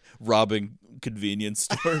 Robbing convenience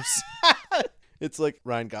stores. It's like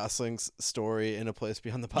Ryan Gosling's story in A Place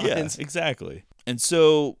Beyond the Pines. Yeah, exactly. And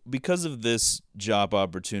so, because of this job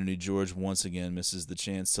opportunity, George once again misses the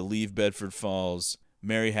chance to leave Bedford Falls.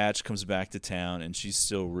 Mary Hatch comes back to town, and she's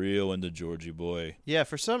still real into Georgie boy. Yeah,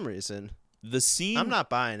 for some reason. The scene... I'm not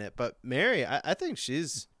buying it, but Mary, I think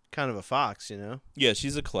she's kind of a fox, you know? Yeah,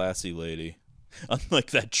 she's a classy lady. Unlike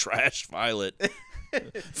that trash Violet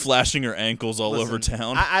flashing her ankles all over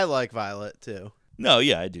town. I like Violet, too. No,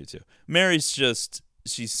 yeah, I do, too. Mary's just...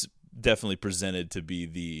 She's definitely presented to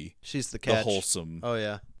be she's the catch. The wholesome... Oh,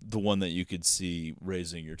 yeah. The one that you could see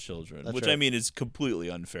raising your children. That's which, right. I mean, is completely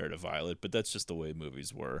unfair to Violet, but that's just the way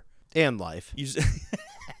movies were. And life. You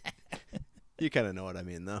kind of know what I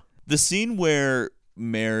mean, though. The scene where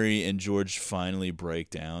Mary and George finally break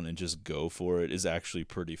down and just go for it is actually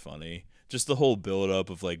pretty funny. just the whole build-up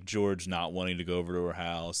of, like, George not wanting to go over to her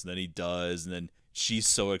house, and then he does, and then she's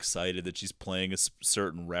so excited that she's playing a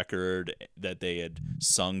certain record that they had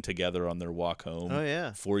sung together on their walk home. Oh,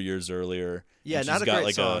 yeah. 4 years earlier. Yeah, and not she's a got great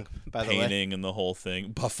like song, a by the way. painting and the whole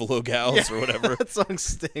thing, Buffalo Gals or whatever. That song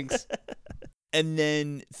stinks. And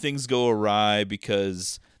then things go awry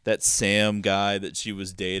because that Sam guy that she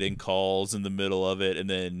was dating calls in the middle of it, and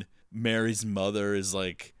then Mary's mother is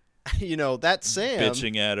like, that Sam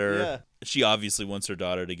bitching at her. Yeah. She obviously wants her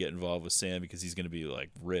daughter to get involved with Sam because he's going to be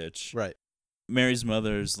like rich. Right. Mary's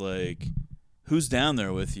mother's like, who's down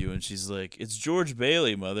there with you? And she's like, it's George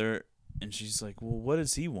Bailey, mother. And she's like, well, what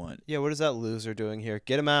does he want? Yeah, what is that loser doing here?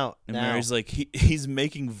 Get him out And now. Mary's like, he's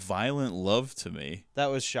making violent love to me.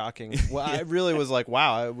 That was shocking. Well, I really was like,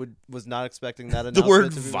 wow, I was not expecting that announcement. The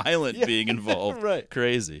word to be... violent being involved. Right.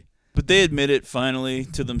 Crazy. But they admit it finally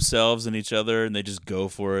to themselves and each other, and they just go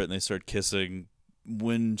for it, and they start kissing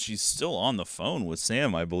when she's still on the phone with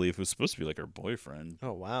Sam, I believe, who's supposed to be like her boyfriend.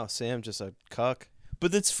 Oh, wow. Sam just a cuck.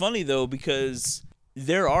 But it's funny, though, because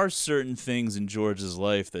there are certain things in George's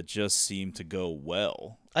life that just seem to go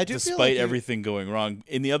well. I do feel despite like everything going wrong.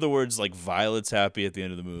 In the other words, like Violet's happy at the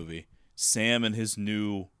end of the movie. Sam and his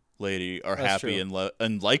new lady are That's happy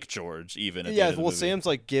and like George even at the end of the movie. Sam's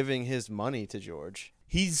like giving his money to George.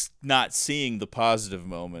 He's not seeing the positive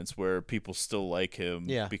moments where people still like him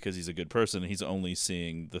because he's a good person. He's only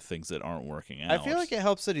seeing the things that aren't working out. I feel like it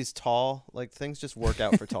helps that he's tall. Like, things just work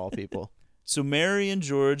out for tall people. So Mary and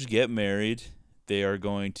George get married. They are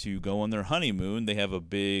going to go on their honeymoon. They have a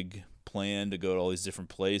big plan to go to all these different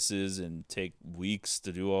places and take weeks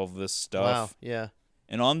to do all of this stuff. Wow, yeah.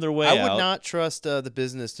 And on their way I out... would not trust the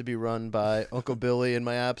business to be run by Uncle Billy in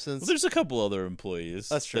my absence. Well, there's a couple other employees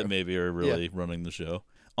That's true. that maybe are really running the show.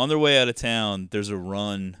 On their way out of town, there's a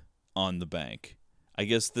run on the bank. I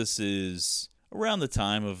guess this is around the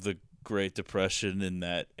time of the Great Depression in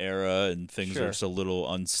that era, and things are just a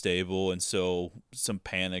little unstable, and so some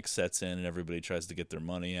panic sets in, and everybody tries to get their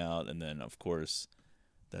money out, and then, of course,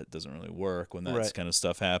 that doesn't really work when that kind of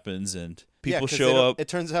stuff happens, and people show up. It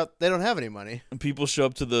turns out they don't have any money. People show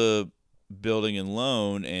up to the building and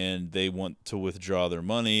loan, and they want to withdraw their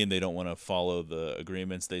money, and they don't want to follow the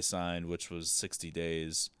agreements they signed, which was 60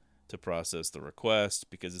 days to process the request,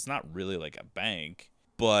 because it's not really like a bank.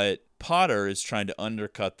 But Potter is trying to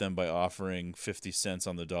undercut them by offering 50 cents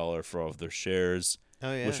on the dollar for all of their shares,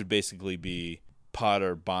 which would basically be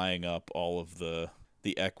Potter buying up all of the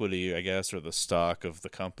equity, I guess, or the stock of the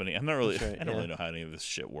company. I'm not really, I don't really know how any of this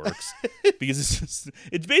shit works because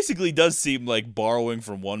it basically does seem like borrowing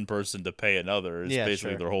from one person to pay another is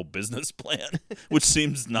basically their whole business plan, which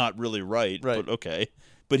seems not really right. But okay.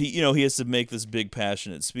 But he has to make this big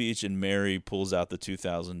passionate speech, and Mary pulls out the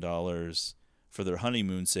 $2,000 for their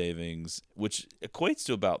honeymoon savings, which equates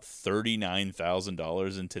to about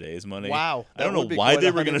 $39,000 in today's money. Wow. I don't know why they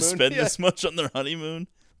were going to spend this much on their honeymoon,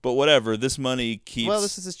 but whatever. This money keeps... Well,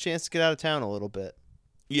 this is his chance to get out of town a little bit.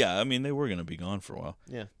 Yeah, I mean, they were going to be gone for a while.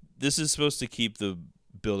 Yeah. This is supposed to keep the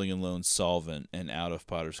building and loan solvent and out of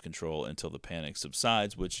Potter's control until the panic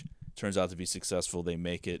subsides, which turns out to be successful. They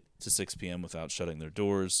make it to 6 p.m. without shutting their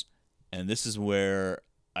doors. And this is where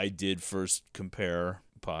I did first compare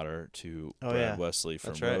Potter to Brad Wesley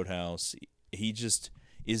from Roadhouse. He just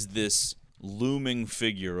is this looming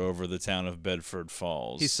figure over the town of Bedford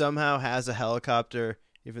Falls. He somehow has a helicopter,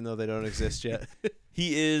 even though they don't exist yet.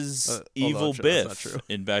 He is Evil Biff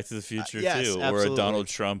in Back to the Future too, or a Donald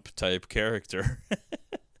Trump type character.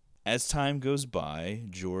 As time goes by,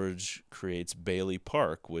 George creates Bailey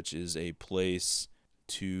Park, which is a place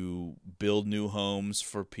to build new homes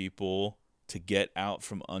for people to get out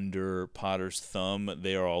from under Potter's thumb.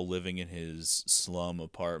 They are all living in his slum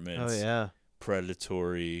apartments. Oh, yeah.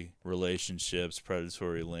 Predatory relationships,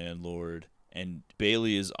 predatory landlord. And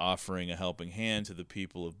Bailey is offering a helping hand to the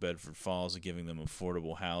people of Bedford Falls and giving them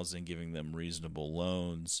affordable housing, giving them reasonable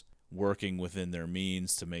loans, working within their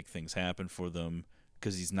means to make things happen for them,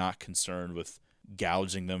 because he's not concerned with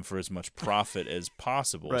gouging them for as much profit as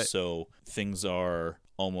possible. Right. So things are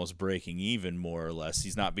almost breaking even, more or less.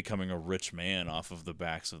 He's not becoming a rich man off of the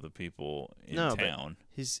backs of the people in town.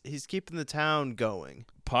 But he's keeping the town going.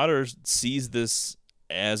 Potter sees this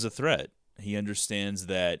as a threat. He understands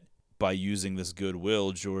that by using this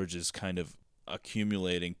goodwill, George is kind of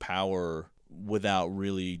accumulating power without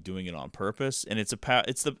really doing it on purpose. And it's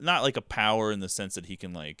not like a power in the sense that he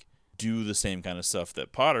can like do the same kind of stuff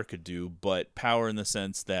that Potter could do, but power in the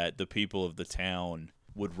sense that the people of the town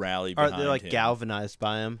would rally behind him. Are they like galvanized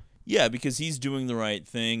by him? Yeah, because he's doing the right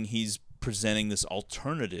thing. He's presenting this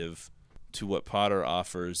alternative to what Potter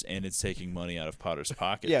offers, and it's taking money out of Potter's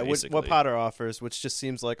pocket. Yeah, basically. what Potter offers, which just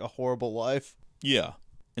seems like a horrible life. Yeah.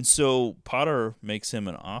 And so Potter makes him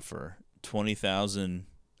an offer, $20,000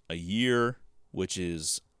 a year, which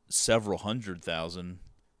is several $100,000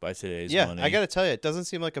 by today's money. Yeah, I got to tell you, it doesn't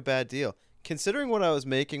seem like a bad deal. Considering what I was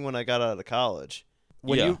making when I got out of college,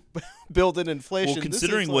 when you build in inflation... Well,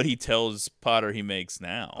 considering what he tells Potter he makes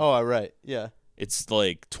now. Oh, right, yeah. It's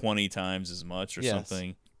like 20 times as much or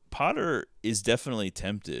something. Potter is definitely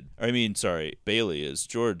tempted. Bailey is.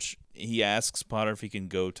 George, he asks Potter if he can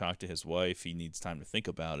go talk to his wife. He needs time to think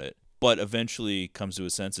about it. But eventually comes to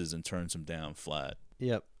his senses and turns him down flat.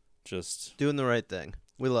 Yep. Just doing the right thing.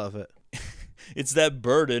 We love it. It's that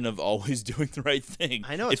burden of always doing the right thing.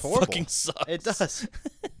 I know, it's horrible. It fucking sucks. It does.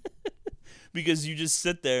 Because you just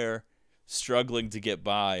sit there struggling to get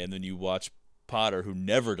by, and then you watch Potter, who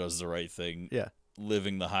never does the right thing,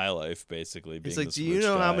 living the high life, basically. He's like, do you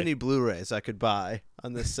know how many Blu-rays I could buy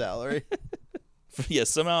on this salary? Yeah,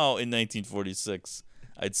 somehow in 1946,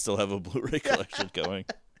 I'd still have a Blu-ray collection going.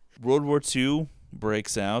 World War II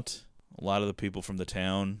breaks out. A lot of the people from the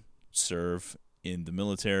town serve in the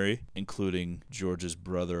military, including George's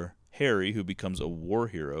brother, Harry, who becomes a war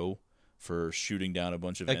hero for shooting down a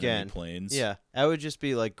bunch of enemy planes. Yeah, I would just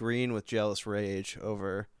be like green with jealous rage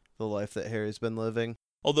over the life that Harry's been living.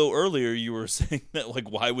 Although earlier you were saying that, like,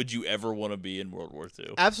 why would you ever want to be in World War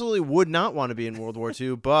II? Absolutely would not want to be in World War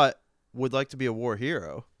II, but would like to be a war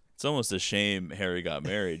hero. It's almost a shame Harry got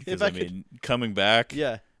married, because, coming back,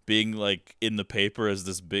 being, like, in the paper as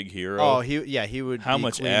this big hero. Oh, he would How be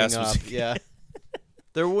much cleaning ass up. was he? Yeah.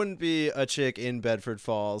 There wouldn't be a chick in Bedford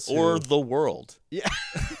Falls. Or the world. Yeah,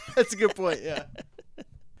 that's a good point, yeah.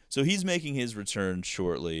 So he's making his return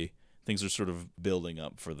shortly. Things are sort of building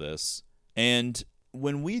up for this. And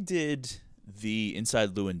when we did the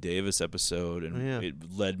Inside Llewyn Davis episode, and it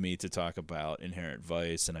led me to talk about Inherent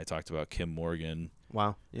Vice, and I talked about Kim Morgan,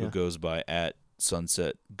 who goes by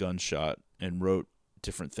 @Sunset Gunshot, and wrote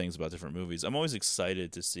different things about different movies. I'm always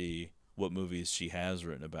excited to see what movies she has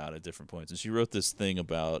written about at different points. And she wrote this thing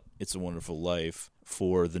about It's a Wonderful Life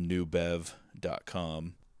for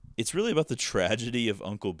thenewbev.com. It's really about the tragedy of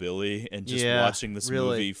Uncle Billy and just watching this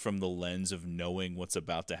movie from the lens of knowing what's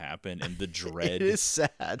about to happen and the dread. It is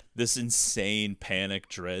sad. This insane panic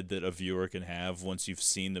dread that a viewer can have once you've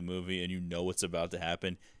seen the movie and you know what's about to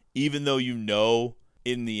happen. Even though you know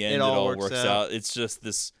in the end it all works out. It's just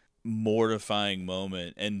this mortifying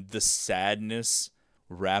moment, and the sadness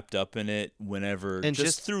wrapped up in it whenever, and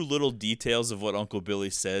just through little details of what Uncle Billy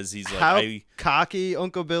says. He's like, how cocky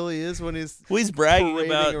Uncle Billy is when he's bragging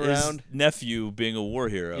about his nephew being a war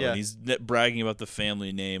hero, and he's bragging about the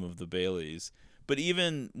family name of the Baileys. But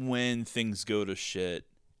even when things go to shit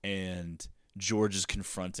and George is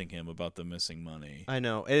confronting him about the missing money, I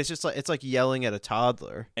know, and it's like yelling at a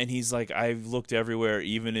toddler. And he's like, I've looked everywhere,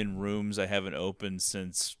 even in rooms I haven't opened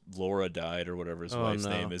since Laura died, or whatever his wife's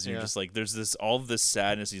name is. And you're just like, there's all of this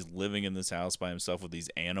sadness. He's living in this house by himself with these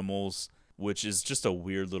animals, which is just a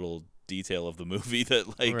weird little detail of the movie,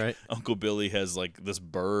 that like Uncle Billy has like this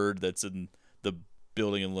bird that's in the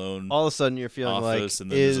building and loan. All of a sudden you're feeling office, like,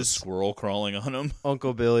 and then there's a squirrel crawling on him.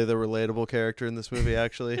 Uncle Billy the relatable character in this movie,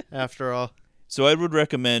 actually, after all. So I would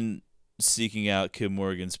recommend seeking out Kim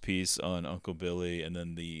Morgan's piece on Uncle Billy, and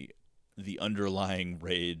then the underlying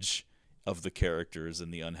rage of the characters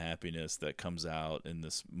and the unhappiness that comes out in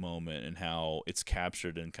this moment, and how it's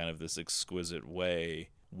captured in kind of this exquisite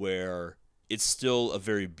way where it's still a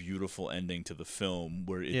very beautiful ending to the film,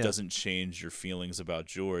 where it doesn't change your feelings about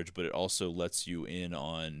George, but it also lets you in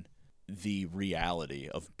on the reality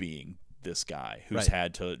of being this guy who's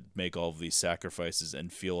had to make all of these sacrifices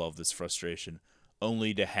and feel all of this frustration,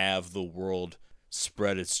 only to have the world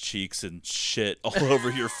spread its cheeks and shit all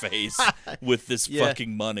over your face with this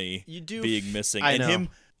fucking money being missing. And him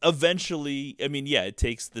eventually, I mean, it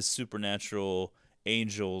takes this supernatural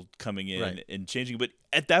angel coming in and changing, but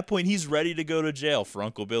at that point he's ready to go to jail for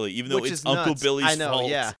Uncle Billy, even though it's Uncle Billy's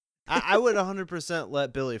fault. Yeah. I would 100%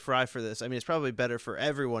 let Billy fry for this. I mean, it's probably better for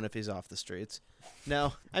everyone if he's off the streets.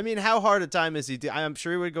 Now, I mean, how hard a time is he? I'm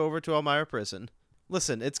sure he would go over to Elmira Prison.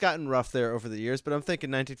 Listen, it's gotten rough there over the years, but I'm thinking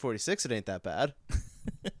 1946, it ain't that bad.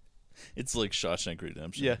 It's like Shawshank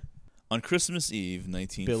Redemption. Yeah. On Christmas Eve,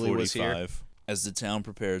 1945, as the town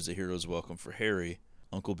prepares a hero's welcome for Harry,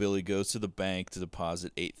 Uncle Billy goes to the bank to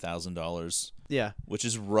deposit $8,000. Yeah. Which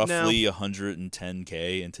is roughly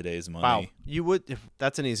 $110K in today's money. Wow.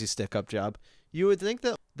 That's an easy stick-up job. You would think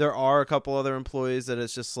that there are a couple other employees that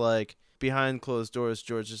it's just like, behind closed doors,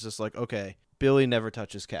 George is just like, okay, Billy never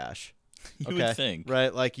touches cash. You would think.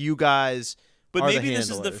 Right? Like, you guys But are the maybe this is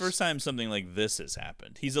the handlers. first time something like this has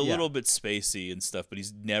happened. He's a little bit spacey and stuff, but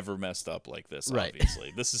he's never messed up like this, Right.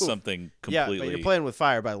 obviously. This is something completely... Yeah, but you're playing with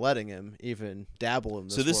fire by letting him even dabble in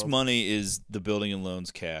this So this world. money is the building and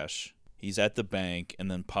loans cash. He's at the bank, and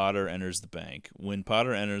then Potter enters the bank. When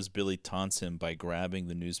Potter enters, Billy taunts him by grabbing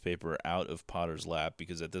the newspaper out of Potter's lap,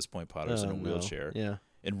 because at this point Potter's in a wheelchair. Yeah.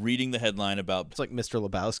 And reading the headline It's about like Mr.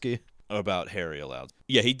 Lebowski. Harry Loud.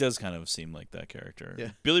 Yeah, he does kind of seem like that character. Yeah.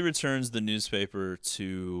 Billy returns the newspaper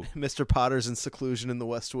to Mr. Potter's in seclusion in the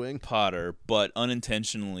West Wing. Potter, but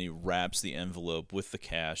unintentionally wraps the envelope with the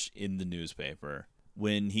cash in the newspaper.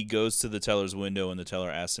 When he goes to the teller's window and the teller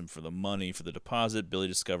asks him for the money for the deposit, Billy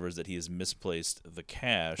discovers that he has misplaced the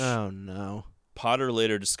cash. Oh, no. Potter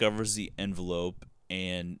later discovers the envelope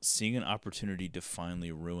and, seeing an opportunity to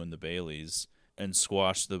finally ruin the Baileys and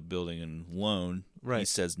squash the building and loan, he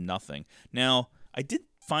says nothing. Now, I did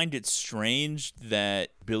find it strange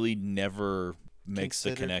that Billy never makes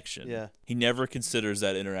the connection. Yeah. He never considers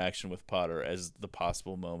that interaction with Potter as the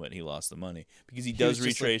possible moment he lost the money, because he does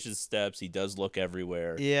retrace his steps. He does look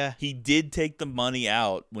everywhere. Yeah. He did take the money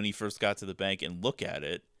out when he first got to the bank and look at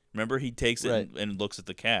it. Remember, he takes it and looks at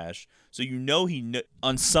the cash. So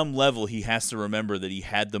on some level he has to remember that he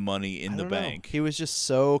had the money in the bank. He was just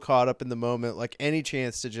so caught up in the moment, like any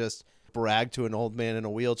chance to just brag to an old man in a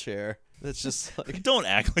wheelchair. That's just like... Don't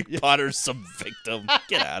act like Potter's some victim.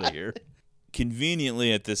 Get out of here.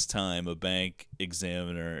 Conveniently, at this time, a bank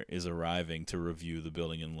examiner is arriving to review the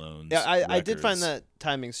building and loans. Yeah, I did find records. that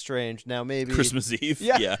timing strange. Now maybe Christmas Eve.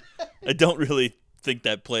 Yeah. I don't really think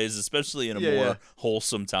that plays, especially in a more yeah.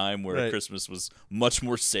 wholesome time where Christmas was much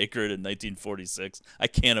more sacred in 1946. I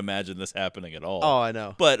can't imagine this happening at all. Oh, I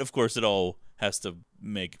know. But of course, it all has to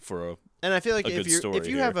make for a And I feel like a if good story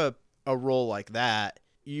you here. have a role like that,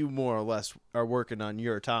 you more or less are working on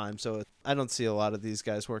your time. So I don't see a lot of these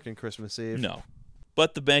guys working Christmas Eve. No.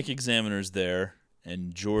 But the bank examiner's there,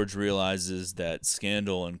 and George realizes that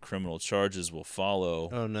scandal and criminal charges will follow.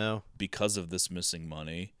 Oh, no. Because of this missing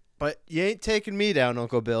money. But you ain't taking me down,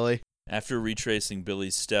 Uncle Billy. After retracing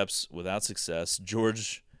Billy's steps without success,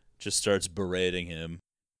 George just starts berating him.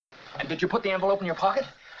 And did you put the envelope in your pocket?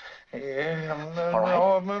 Yeah, All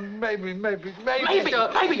right. no, maybe. Maybe.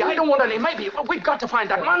 I don't want any maybe. We've got to find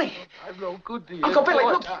that money. I'm no good to you. Uncle Billy,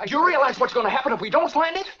 look, do you realize what's going to happen if we don't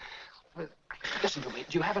find it? Listen to me.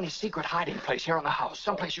 Do you have any secret hiding place here in the house?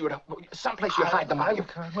 Someplace you'd hide the money?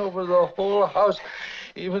 I've gone over the whole house,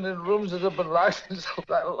 even in rooms that have been locked since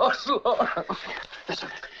I lost Laura.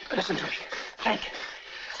 Listen to me. Think.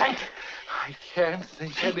 I can't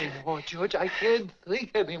think anymore, George. I can't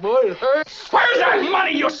think anymore. It hurts. Where's that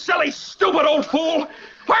money, you silly, stupid old fool?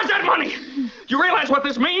 Where's that money? You realize what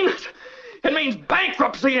this means? It means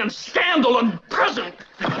bankruptcy and scandal and prison.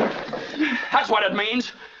 That's what it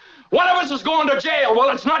means. One of us is going to jail.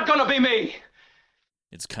 Well, it's not going to be me.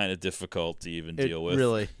 It's kind of difficult to even deal with.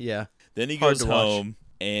 Really, yeah. Then he Hard goes to watch. home,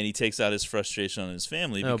 and he takes out his frustration on his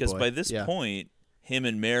family, Oh, because boy. by this Yeah. point, him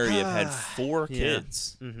and Mary have had 4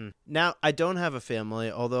 kids. Mm-hmm. Now, I don't have a family,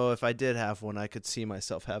 although if I did have one, I could see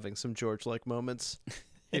myself having some George-like moments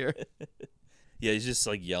here. Yeah, he's just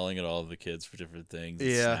like yelling at all of the kids for different things, and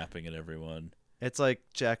Yeah. snapping at everyone. It's like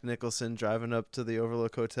Jack Nicholson driving up to the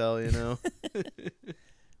Overlook Hotel, you know?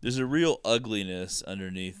 There's a real ugliness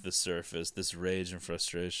underneath the surface, this rage and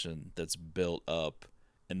frustration that's built up,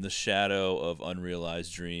 and the shadow of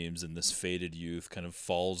unrealized dreams and this faded youth kind of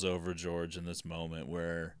falls over George in this moment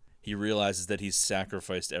where he realizes that he's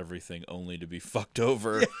sacrificed everything only to be fucked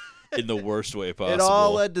over in the worst way possible. It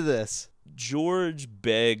all led to this. George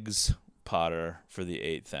begs Potter for the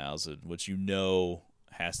 $8,000, which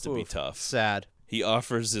has to be tough. Sad. He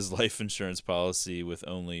offers his life insurance policy with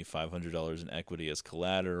only $500 in equity as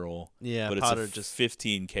collateral. Yeah, but Potter it's a just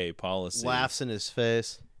 $15K policy. Laughs in his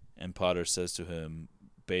face. And Potter says to him,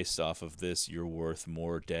 based off of this, you're worth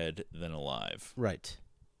more dead than alive. Right.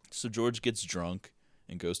 So George gets drunk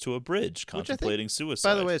and goes to a bridge, Which I think, contemplating suicide.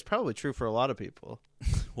 By the way, is probably true for a lot of people.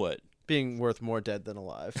 What? Being worth more dead than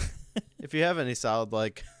alive. If you have any solid,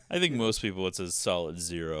 like... I think most people, it's a solid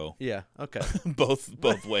 0. Yeah, okay.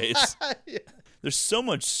 both ways. Yeah. There's so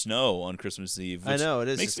much snow on Christmas Eve. I know, it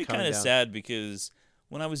is Makes just me coming kind of down. sad because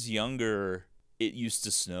when I was younger, it used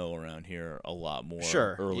to snow around here a lot more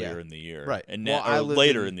earlier in the year. Right. And Well, now, I or lived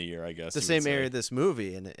later in the year, I guess. The you would same say. area of this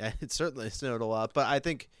movie, and it certainly snowed a lot. But I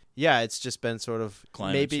think, yeah, it's just been sort of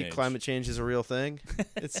climate change is a real thing.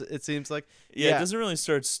 It seems like. Yeah, it doesn't really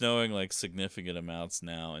start snowing like significant amounts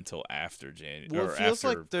now until after January. Well, or it feels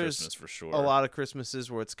after like there's Christmas for sure. a lot of Christmases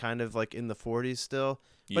where it's kind of like in the 40s still.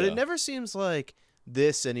 But Yeah. it never seems like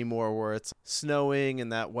this anymore where it's snowing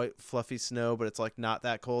and that white fluffy snow, but it's like not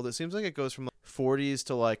that cold. It seems like it goes from like 40s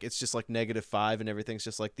to like it's just like -5 and everything's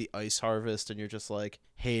just like the ice harvest and you're just like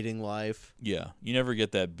hating life. Yeah, you never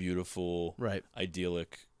get that beautiful, right,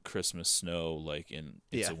 idyllic Christmas snow like in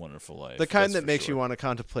It's a Wonderful Life. The kind that makes you want to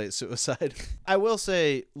contemplate suicide. I will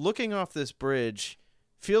say, looking off this bridge,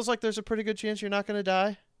 feels like there's a pretty good chance you're not going to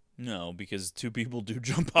die. No, because 2 people do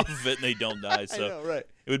jump off of it and they don't die. So I know, right.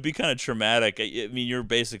 It would be kind of traumatic. I mean, you're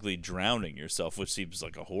basically drowning yourself, which seems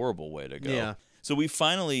like a horrible way to go. Yeah. So we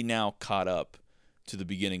finally now caught up to the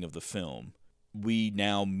beginning of the film. We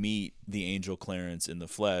now meet the angel Clarence in the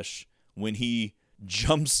flesh when he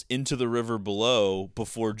jumps into the river below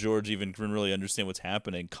before George even can really understand what's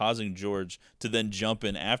happening, causing George to then jump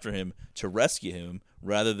in after him to rescue him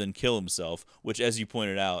rather than kill himself, which, as you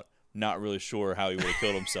pointed out, not really sure how he would have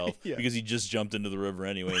killed himself because he just jumped into the river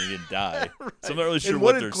anyway and he didn't die. Right. So I'm not really sure and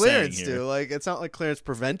what did they're Clarence saying here. do? Like, it's not like Clarence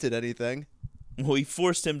prevented anything. Well, he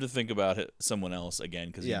forced him to think about someone else again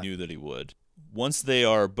because Yeah. he knew that he would. Once they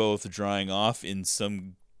are both drying off in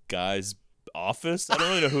some guy's office, I don't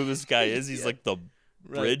really know who this guy is. He's like the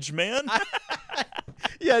bridge man.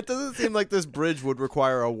 Yeah, it doesn't seem like this bridge would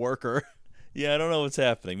require a worker. Yeah, I don't know what's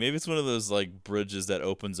happening. Maybe it's one of those like bridges that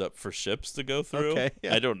opens up for ships to go through. Okay,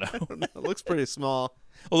 yeah. I don't know. It looks pretty small.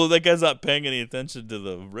 Although that guy's not paying any attention to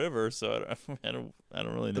the river, so I don't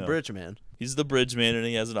really know. The bridge man. He's the bridge man, and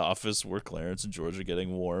he has an office where Clarence and George are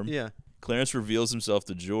getting warm. Yeah. Clarence reveals himself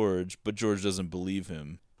to George, but George doesn't believe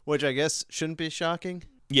him. Which I guess shouldn't be shocking.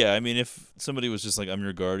 Yeah, I mean, if somebody was just like, "I'm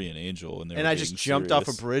your guardian angel," and I just jumped off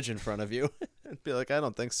a bridge in front of you, I'd be like, I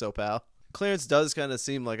don't think so, pal. Clarence does kind of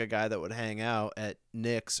seem like a guy that would hang out at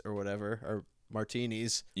Nick's or whatever, or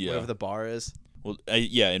Martini's, whatever the bar is. Well,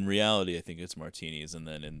 in reality, I think it's Martini's, and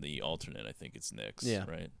then in the alternate, I think it's Nick's. Yeah.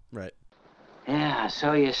 Right. Yeah,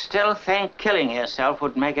 so you still think killing yourself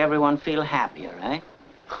would make everyone feel happier, eh?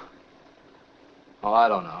 Oh, I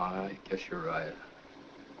don't know. I guess you're right.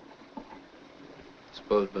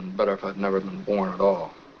 Suppose it'd been better if I'd never been born at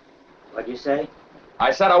all. What'd you say?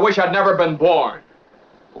 I said I wish I'd never been born.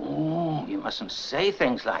 Oh, you mustn't say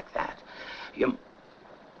things like that.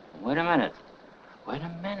 Wait a minute.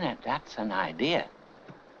 That's an idea.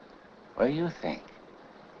 What do you think?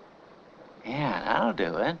 Yeah, that'll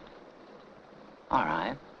do it. All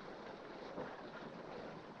right.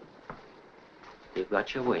 You've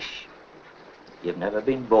got your wish. You've never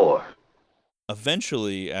been born.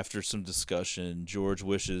 Eventually, after some discussion, George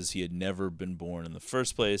wishes he had never been born in the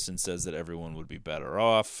first place and says that everyone would be better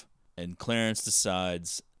off. And Clarence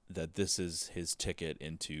decides that this is his ticket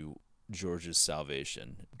into George's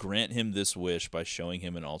salvation. Grant him this wish by showing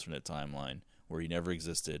him an alternate timeline where he never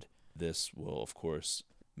existed. This will, of course,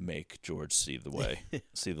 make George see the way,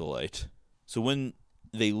 see the light. So when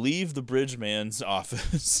they leave the bridge man's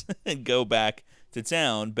office and go back to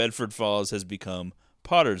town, Bedford Falls has become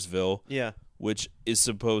Pottersville. Yeah. Which is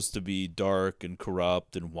supposed to be dark and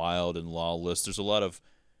corrupt and wild and lawless. There's a lot of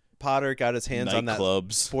Potter got his hands on that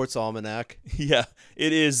nightclubs. sports almanac. Yeah,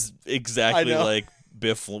 it is exactly like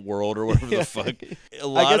Biff World or whatever the fuck.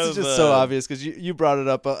 I guess it's just so obvious because you brought it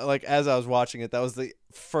up. Like as I was watching it, that was the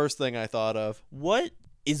first thing I thought of. What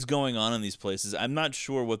is going on in these places? I'm not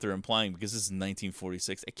sure what they're implying because this is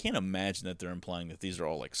 1946. I can't imagine that they're implying that these are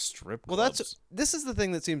all like strip clubs. Well, this is the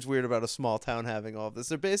thing that seems weird about a small town having all of this.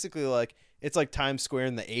 They're basically like it's like Times Square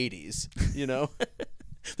in the 80s, you know?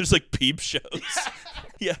 There's like peep shows.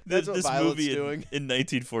 Yeah, That's what this Violet's movie doing. In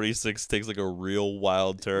 1946 takes like a real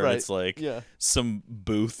wild turn. Right. It's like Yeah. some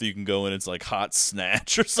booth you can go in. It's like hot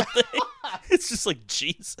snatch or something. It's just like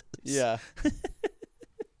Jesus. Yeah.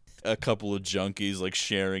 A couple of junkies like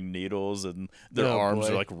sharing needles and their Oh, arms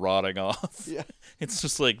boy. are like rotting off. Yeah. It's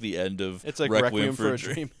just like the end of It's like Requiem for a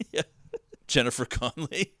Dream. Yeah. Jennifer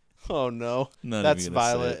Connelly. Oh no. Not That's even gonna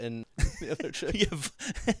say Violet it. and the other chick.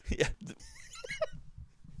 Yeah.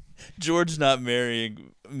 George not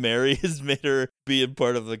marrying Mary has made her be a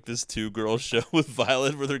part of like this 2-girl show with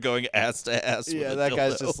Violet where they're going ass to ass. with Yeah, a that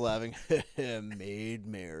guy's dildo. just laughing. Maid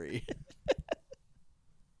Mary.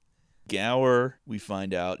 Gower, we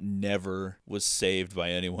find out, never was saved by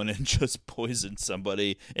anyone and just poisoned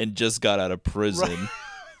somebody and just got out of prison.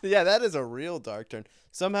 Yeah, that is a real dark turn.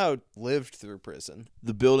 Somehow lived through prison.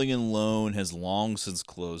 The building and loan has long since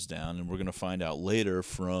closed down, and we're going to find out later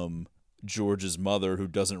from George's mother, who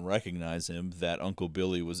doesn't recognize him, that Uncle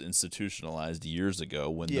Billy was institutionalized years ago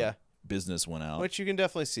when the business went out. Which you can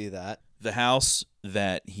definitely see that. The house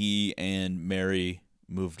that he and Mary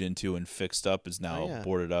moved into and fixed up is now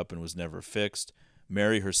boarded up and was never fixed.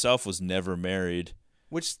 Mary herself was never married.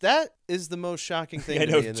 Which that is the most shocking thing I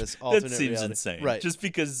to know, me in this alternate that seems reality. insane. Right. Just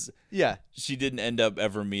because she didn't end up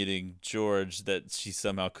ever meeting George, that she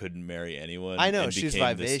somehow couldn't marry anyone. I know. and She's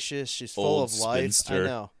became this vivacious. She's full old of life. spinster. I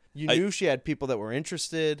know. You knew she had people that were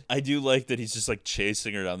interested. I do like that he's just like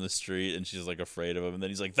chasing her down the street and she's like afraid of him. And then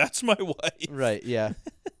he's like, that's my wife. Right, yeah.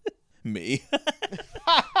 Me.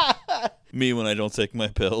 Me when I don't take my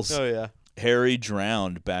pills. Oh, yeah. Harry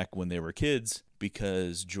drowned back when they were kids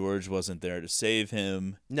because George wasn't there to save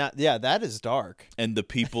him. Yeah, that is dark. And the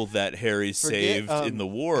people that Harry saved in the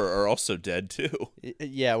war are also dead too.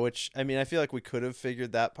 Yeah, which, I mean, I feel like we could have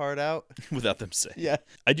figured that part out. Without them saying. Yeah.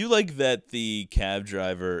 I do like that the cab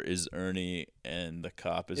driver is Ernie and the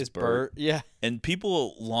cop is Bert. Yeah. And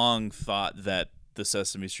people long thought that the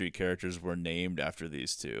Sesame Street characters were named after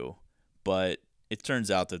these two. But it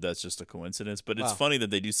turns out that that's just a coincidence. But it's funny that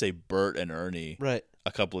they do say Bert and Ernie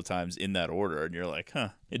a couple of times in that order. And you're like, huh,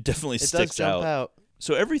 it definitely sticks does jump out.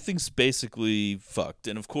 So everything's basically fucked.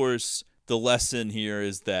 And of course, the lesson here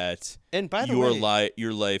is that your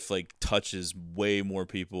life like touches way more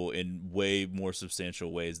people in way more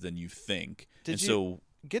substantial ways than you think. Did you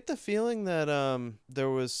get the feeling that there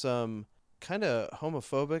was some kind of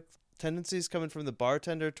homophobic tendencies coming from the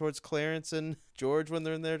bartender towards Clarence and George when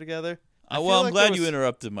they're in there together? Well, I'm glad you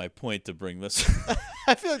interrupted my point to bring this.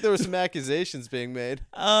 I feel like there were some accusations being made.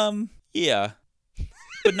 Yeah.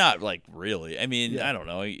 But not like really. I mean, I don't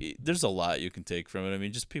know. There's a lot you can take from it. I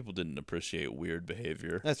mean, just people didn't appreciate weird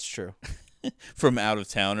behavior. That's true. From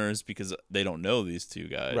out-of-towners because they don't know these two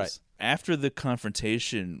guys. Right. After the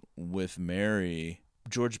confrontation with Mary,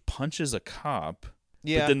 George punches a cop.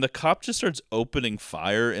 Yeah. But then the cop just starts opening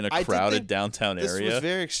fire in a crowded downtown area. This was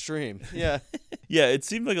very extreme. Yeah. Yeah, it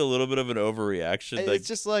seemed like a little bit of an overreaction. It's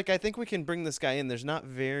just like, I think we can bring this guy in. There's not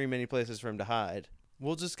very many places for him to hide.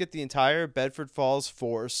 We'll just get the entire Bedford Falls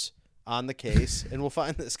force on the case, and we'll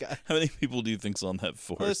find this guy. How many people do you think's on that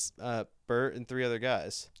force? Bert and 3 other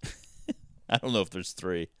guys. I don't know if there's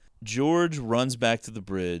 3. George runs back to the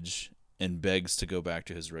bridge and begs to go back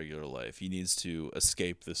to his regular life. He needs to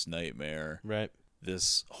escape this nightmare. Right.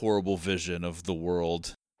 This horrible vision of the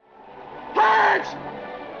world. Clarence!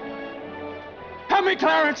 Help me,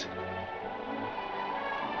 Clarence!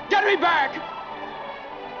 Get me back!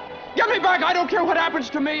 Get me back! I don't care what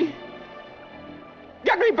happens to me!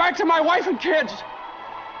 Get me back to my wife and kids!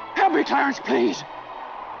 Help me, Clarence, please!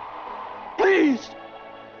 Please!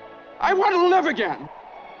 I want to live again!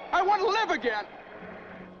 I want to live again!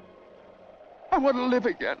 I want to live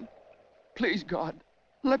again. Please, God,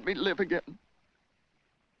 let me live again.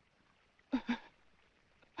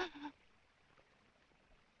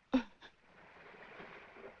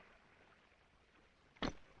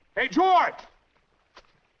 Hey, George!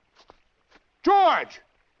 George!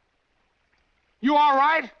 You all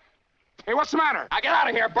right? Hey, what's the matter? Now get out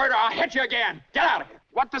of here, Bert, or I'll hit you again. Get out of here.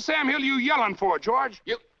 What the Sam Hill you yelling for, George?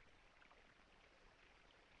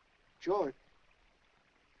 George.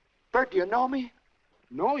 Bert, do you know me?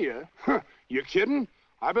 Know you? You kidding?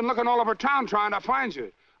 I've been looking all over town trying to find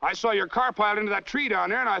you. I saw your car piled into that tree down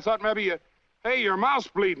there, and I thought maybe you... Hey, your mouth's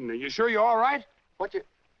bleeding. Are you sure you're all right? What you...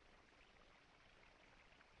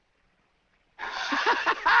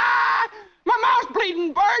 My mouth's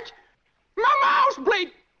bleeding, Bert! My mouth's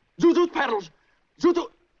bleeding! Zuzu's pedals. Zuzu...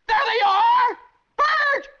 There they are!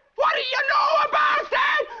 Bert! What do you know about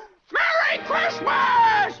that? Merry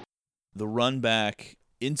Christmas! The run back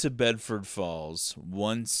into Bedford Falls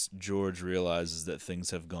once George realizes that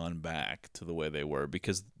things have gone back to the way they were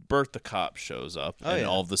because Bert the cop shows up and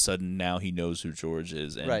all of a sudden now he knows who George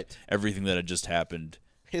is and everything that had just happened.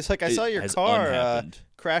 He's like, I saw your car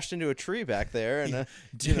crashed into a tree back there, and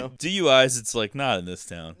DUIs. It's like not in this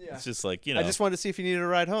town. Yeah. It's just like I just wanted to see if you needed a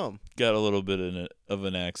ride home. Got a little bit of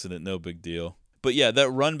an accident, no big deal. But yeah, that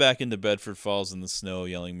run back into Bedford Falls in the snow,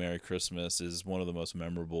 yelling "Merry Christmas" is one of the most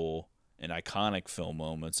memorable and iconic film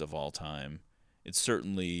moments of all time. It's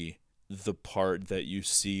certainly the part that you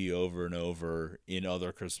see over and over in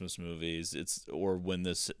other Christmas movies. Or when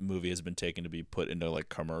this movie has been taken to be put into like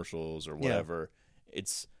commercials or whatever. Yeah.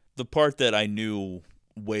 It's the part that I knew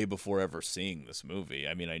way before ever seeing this movie.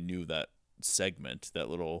 I mean, I knew that segment, that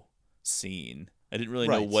little scene. I didn't really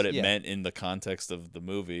know what it meant in the context of the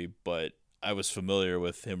movie, but I was familiar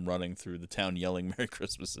with him running through the town yelling Merry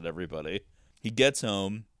Christmas at everybody. He gets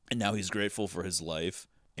home, and now he's grateful for his life,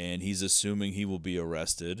 and he's assuming he will be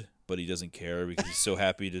arrested, but he doesn't care because he's so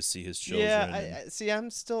happy to see his children. Yeah, I'm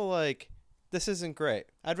still like, this isn't great.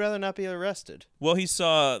 I'd rather not be arrested. Well, he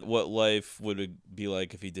saw what life would be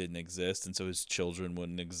like if he didn't exist, and so his children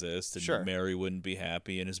wouldn't exist, and Mary wouldn't be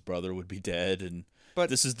happy, and his brother would be dead, but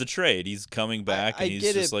this is the trade. He's coming back, and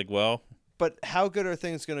he's just like, well... But how good are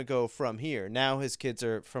things going to go from here? Now his kids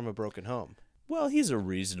are from a broken home. Well, he's a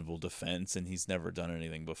reasonable defense, and he's never done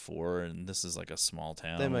anything before, and this is like a small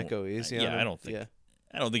town. They might go easy on him. I don't think. Yeah.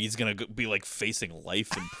 I don't think he's gonna be like facing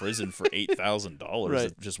life in prison for $8,000 Right.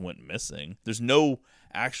 that just went missing. There's no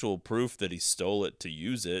actual proof that he stole it to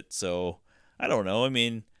use it, so I don't know. I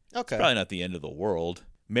mean, Okay. It's probably not the end of the world.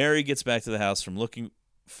 Mary gets back to the house from looking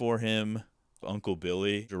for him. Uncle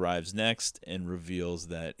Billy arrives next and reveals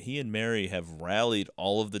that he and Mary have rallied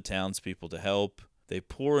all of the townspeople to help. They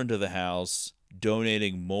pour into the house,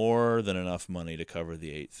 donating more than enough money to cover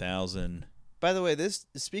the $8,000. By the way,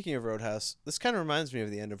 speaking of Roadhouse, this kind of reminds me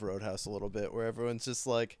of the end of Roadhouse a little bit, where everyone's just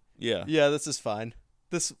like, yeah, this is fine.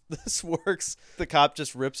 This works. The cop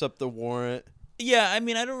just rips up the warrant. Yeah, I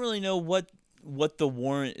mean, I don't really know what the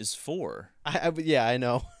warrant is for. I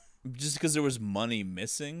know. Just because there was money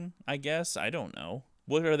missing, I guess. I don't know.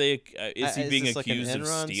 What are they? Is he being accused of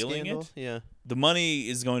stealing it? Yeah. The money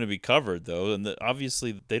is going to be covered though, and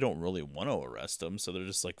obviously they don't really want to arrest him, so they're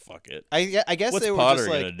just like, "Fuck it." I guess what's they were Potter just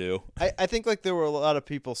like, gonna do? I think like there were a lot of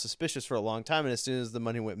people suspicious for a long time, and as soon as the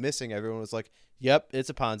money went missing, everyone was like, "Yep,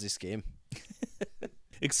 it's a Ponzi scheme."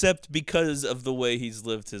 Except because of the way he's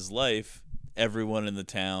lived his life, everyone in the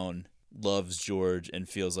town loves George and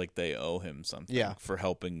feels like they owe him something for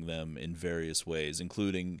helping them in various ways,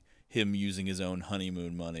 including him using his own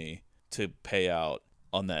honeymoon money to pay out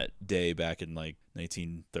on that day back in like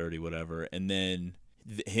 1930, whatever, and then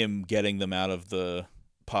him getting them out of the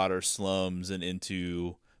Potter slums and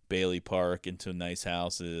into Bailey Park, into nice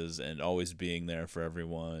houses, and always being there for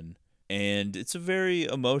everyone. And it's a very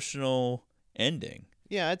emotional ending.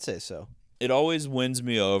 Yeah, I'd say so. It always wins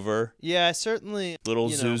me over. Yeah, certainly. Little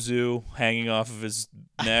Zuzu hanging off of his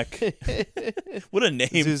neck. What a name.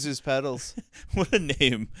 Zuzu's pedals. What a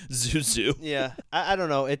name, Zuzu. Yeah, I don't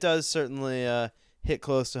know. It does certainly hit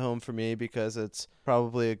close to home for me because it's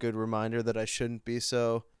probably a good reminder that I shouldn't be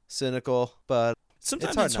so cynical. But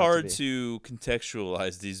sometimes it's hard to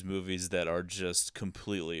contextualize these movies that are just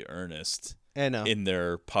completely earnest in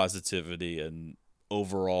their positivity and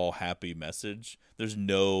overall happy message. There's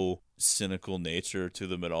no cynical nature to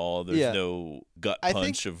them at all. There's no gut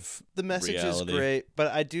punch of the message reality. is great,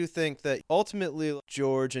 but I do think that ultimately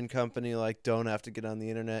George and company don't have to get on the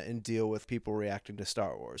internet and deal with people reacting to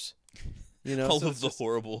Star Wars. You know, all of the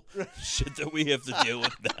horrible shit that we have to deal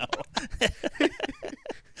with now.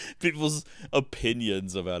 People's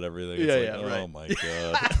opinions about everything. It's oh my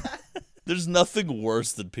God. There's nothing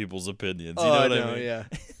worse than people's opinions. You know what I mean? Yeah.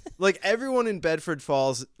 Like everyone in Bedford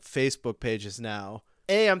Falls Facebook pages now.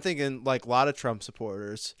 I'm thinking like a lot of Trump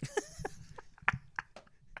supporters.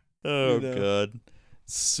 Oh, God.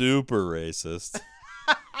 Super racist.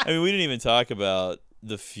 I mean, we didn't even talk about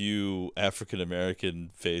the few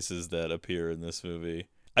African-American faces that appear in this movie.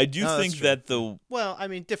 I do think that Well, I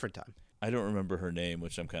mean, different time. I don't remember her name,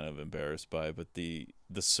 which I'm kind of embarrassed by, but the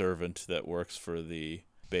servant that works for the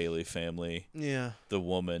Bailey family. Yeah. The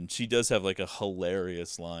woman. She does have like a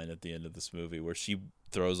hilarious line at the end of this movie where she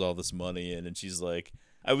throws all this money in and she's like,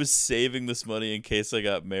 I was saving this money in case I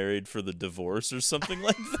got married for the divorce or something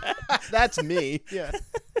like that. That's me. Yeah.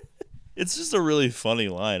 It's just a really funny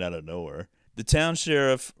line out of nowhere. The town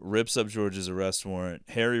sheriff rips up George's arrest warrant.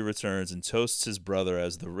 Harry returns and toasts his brother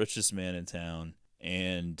as the richest man in town.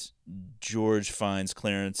 And George finds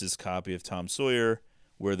Clarence's copy of Tom Sawyer,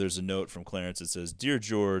 where there's a note from Clarence that says, Dear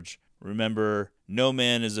George, remember, no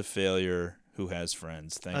man is a failure who has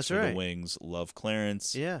friends. Thanks for the wings. Love,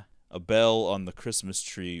 Clarence. Yeah. A bell on the Christmas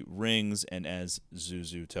tree rings, and as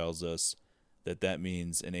Zuzu tells us, that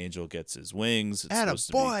means an angel gets his wings. It's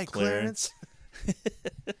supposed to be Clarence.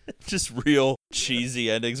 Just real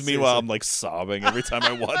cheesy endings. Meanwhile, I'm like sobbing every time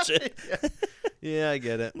I watch it. Yeah, I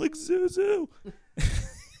get it. Like Zuzu.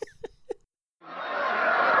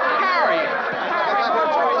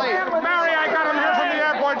 Mary, I got him here from the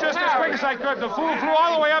airport just as quick as I could. The fool flew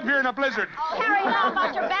all the way up here in a blizzard. Harry, how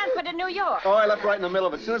about your Banford in New York? Oh, I left right in the middle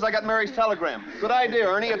of it. As soon as I got Mary's telegram. Good idea,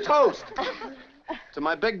 Ernie. A toast. To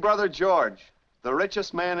my big brother, George, the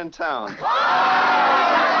richest man in town.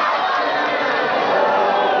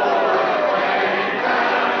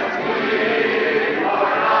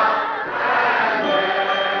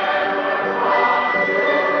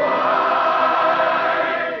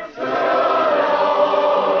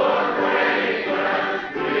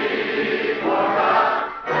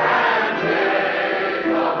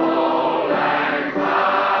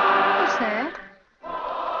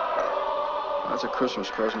 That's a Christmas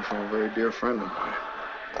present from a very dear friend of mine.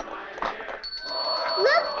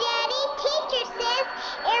 Look, Daddy, teacher says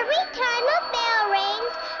every time a bell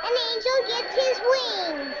rings, an angel gets his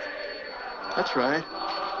wings. That's right.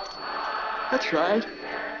 That's right.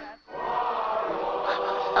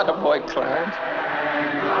 Attaboy, Clarence.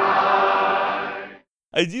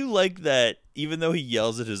 I do like that even though he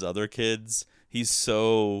yells at his other kids, he's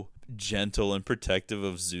so gentle and protective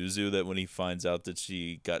of Zuzu that when he finds out that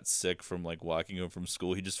she got sick from like walking home from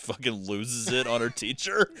school, he just fucking loses it on her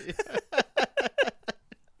teacher.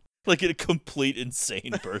 Like a complete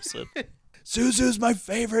insane person. Zuzu's my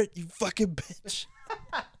favorite, you fucking bitch.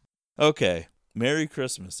 Okay. Merry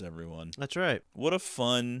Christmas, everyone. That's right. What a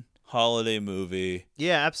fun holiday movie.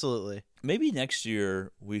 Yeah, absolutely. Maybe next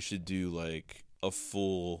year we should do like a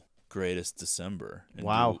full Greatest December and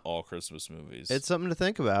Wow. do all Christmas movies. It's something to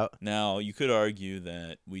think about. Now, you could argue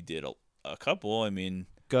that we did a couple. I mean,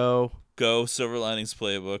 Go, Silver Linings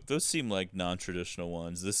Playbook. Those seem like non-traditional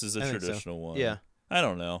ones. This is a I think so. traditional one. Yeah. I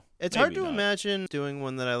don't know. It's Maybe hard to not. imagine doing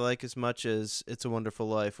one that I like as much as It's a Wonderful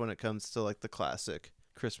Life when it comes to like the classic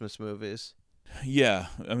Christmas movies. Yeah.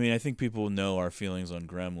 I mean, I think people know our feelings on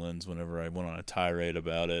Gremlins whenever I went on a tirade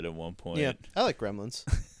about it at one point. Yeah, I like Gremlins.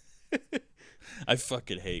 I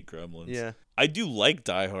fucking hate Gremlins. Yeah. I do like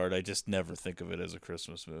Die Hard. I just never think of it as a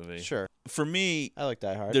Christmas movie. Sure. For me, I like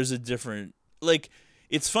Die Hard. There's a different, like,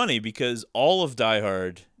 it's funny because all of Die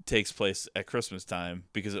Hard takes place at Christmas time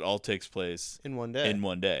because it all takes place in one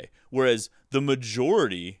day. Whereas the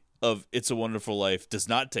majority of It's a Wonderful Life does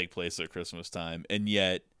not take place at Christmas time, and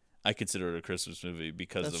yet I consider it a Christmas movie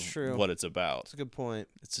because That's of true. what it's about. That's a good point.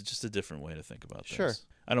 It's just a different way to think about things. Sure.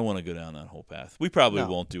 I don't want to go down that whole path. We probably No.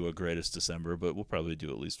 won't do a Greatest December, but we'll probably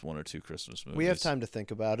do at least one or two Christmas movies. We have time to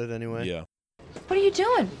think about it anyway. Yeah. What are you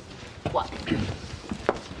doing? What?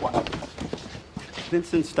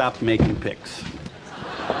 Vincent stopped making pics.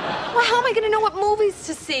 Well, how am I going to know what movies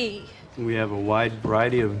to see? We have a wide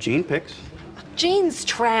variety of Gene pics. Gene's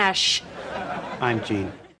trash. I'm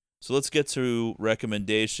Gene. So let's get to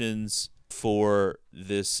recommendations for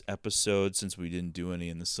this episode since we didn't do any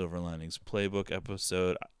in the Silver Linings Playbook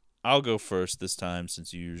episode. I'll go first this time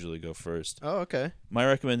since you usually go first. Oh, okay. My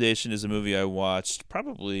recommendation is a movie I watched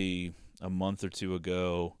probably a month or two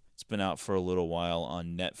ago. It's been out for a little while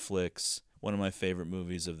on Netflix. One of my favorite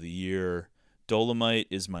movies of the year. Dolomite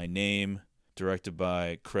Is My Name, directed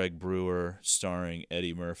by Craig Brewer, starring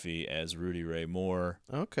Eddie Murphy as Rudy Ray Moore.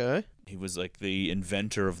 Okay. He was like the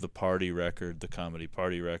inventor of the party record, the comedy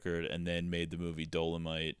party record, and then made the movie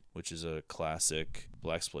Dolomite, which is a classic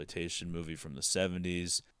blaxploitation movie from the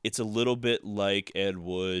 70s. It's a little bit like Ed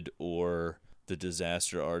Wood or The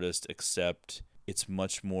Disaster Artist, except it's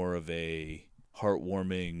much more of a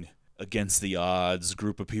heartwarming, against the odds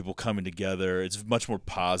group of people coming together. It's much more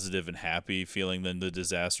positive and happy feeling than The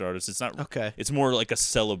Disaster Artist. It's not okay. It's more like a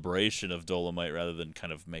celebration of Dolomite rather than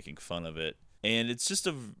kind of making fun of it. And it's just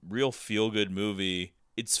a real feel-good movie.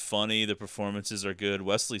 It's funny. The performances are good.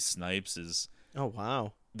 Wesley Snipes is Oh,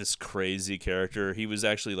 wow. this crazy character. He was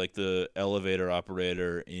actually like the elevator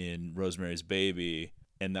operator in Rosemary's Baby,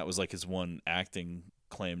 and that was like his one acting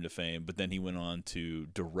claim to fame. But then he went on to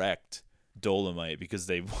direct Dolomite because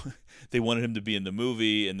they wanted him to be in the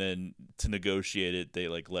movie, and then to negotiate it, they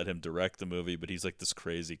like let him direct the movie. But he's like this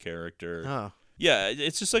crazy character. Oh. Yeah,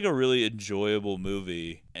 it's just like a really enjoyable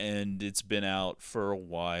movie, and it's been out for a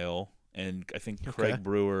while. And I think Craig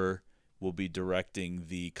Brewer will be directing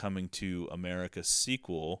the Coming to America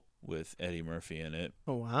sequel with Eddie Murphy in it.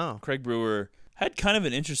 Oh, wow. Craig Brewer had kind of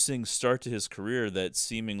an interesting start to his career that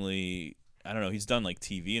seemingly, I don't know, he's done like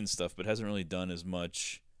TV and stuff, but hasn't really done as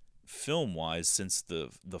much film-wise since the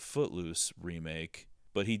Footloose remake.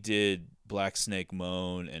 But he did Black Snake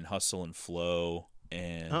Moan and Hustle and Flow.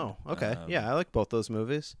 And Oh, okay. Yeah, I like both those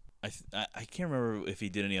movies. I can't remember if he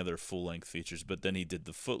did any other full-length features, but then he did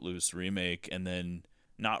the Footloose remake, and then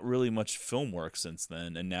not really much film work since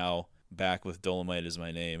then, and now back with Dolomite Is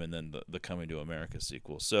My Name, and then the Coming to America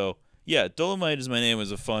sequel. So, yeah, Dolomite Is My Name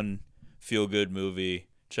was a fun, feel-good movie.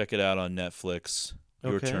 Check it out on Netflix.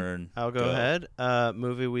 Your turn. I'll go ahead.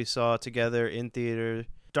 Movie we saw together in theater,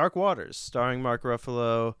 Dark Waters, starring Mark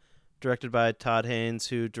Ruffalo, directed by Todd Haynes,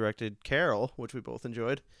 who directed Carol, which we both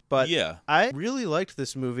enjoyed. But yeah, I really liked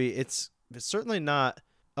this movie. It's certainly not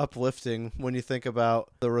uplifting when you think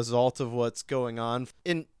about the result of what's going on.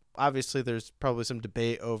 And obviously, there's probably some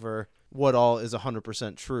debate over what all is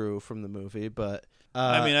 100% true from the movie. But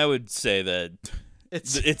I mean, I would say that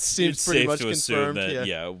it seems pretty safe much to assume confirmed, that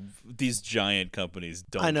yeah. these giant companies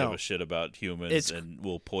I don't know. give a shit about humans and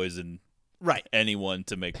will poison anyone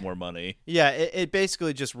to make more money. Yeah, it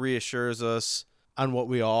basically just reassures us on what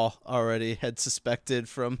we all already had suspected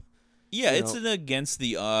from. Yeah, it's an against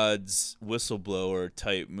the odds whistleblower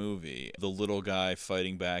type movie. The little guy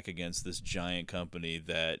fighting back against this giant company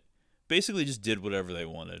that basically just did whatever they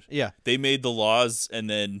wanted. Yeah. They made the laws and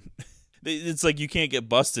then It's like you can't get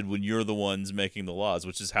busted when you're the ones making the laws,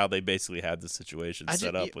 which is how they basically had the situation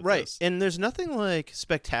set up with right. this. And there's nothing like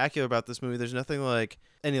spectacular about this movie. There's nothing like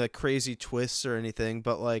any like crazy twists or anything,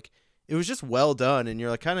 but like it was just well done, and you're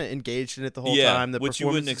like kind of engaged in it the whole time. The which you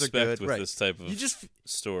wouldn't performances expect are good. with Right. this type of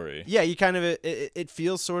story. Yeah, you kind of it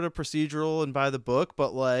feels sort of procedural and by the book,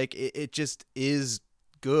 but like it just is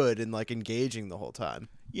good and like engaging the whole time.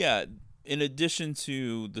 Yeah, in addition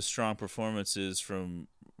to the strong performances from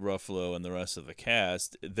Ruffalo and the rest of the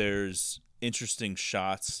cast, there's interesting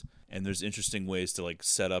shots and there's interesting ways to like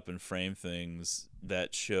set up and frame things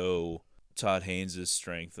that show Todd Haynes'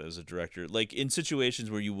 strength as a director. Like in situations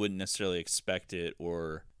where you wouldn't necessarily expect it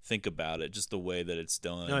or think about it, just the way that it's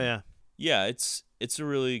done. Oh yeah. Yeah, it's a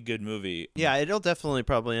really good movie. Yeah, it'll definitely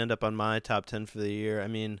probably end up on my top 10 for the year. I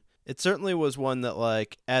mean, it certainly was one that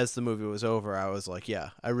like as the movie was over, I was like,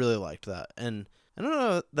 yeah, I really liked that. And I don't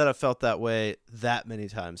know that I felt that way that many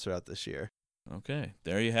times throughout this year. Okay,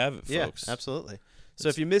 there you have it, folks. Yeah, absolutely. So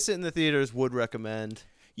if you miss it in the theaters, would recommend.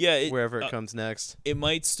 Yeah, wherever it comes next. It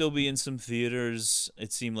might still be in some theaters.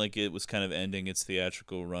 It seemed like it was kind of ending its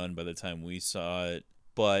theatrical run by the time we saw it.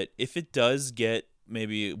 But if it does get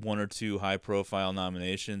maybe 1 or 2 high-profile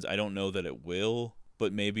nominations, I don't know that it will,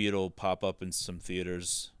 but maybe it'll pop up in some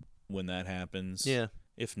theaters when that happens. Yeah.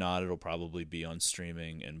 If not, it'll probably be on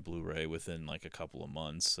streaming and Blu-ray within like a couple of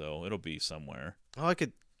months, so it'll be somewhere. All I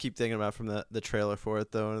could keep thinking about from the trailer for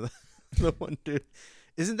it, though, the one dude,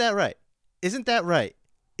 isn't that right? Isn't that right?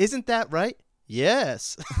 Isn't that right?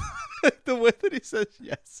 Yes. The way that he says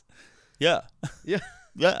yes. Yeah. Yeah.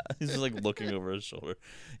 Yeah. He's just like looking over his shoulder.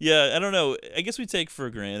 Yeah, I don't know. I guess we take for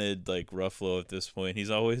granted like Ruffalo at this point. He's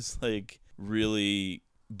always like really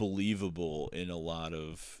believable in a lot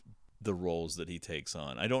of the roles that he takes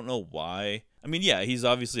on. I don't know why. I mean, yeah, he's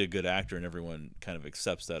obviously a good actor and everyone kind of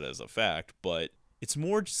accepts that as a fact, but it's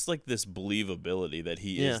more just like this believability that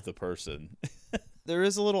he is the person. There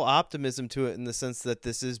is a little optimism to it in the sense that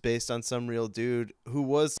this is based on some real dude who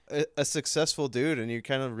was a successful dude, and you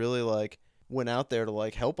kind of really like went out there to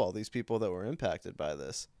like help all these people that were impacted by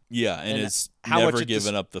this. Yeah, and it's never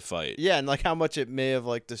given up the fight. Yeah, and like how much it may have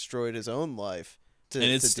like destroyed his own life to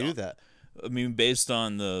do that. I mean, based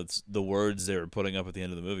on the words they were putting up at the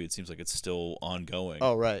end of the movie, it seems like it's still ongoing.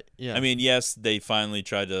 Oh, right. Yeah. I mean, yes, they finally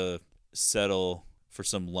tried to settle for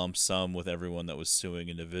some lump sum with everyone that was suing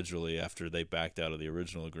individually after they backed out of the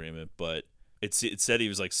original agreement, but it said he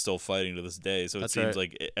was like still fighting to this day. So it seems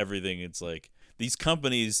like everything, it's like these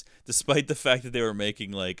companies, despite the fact that they were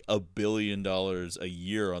making like $1 billion a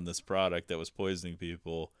year on this product that was poisoning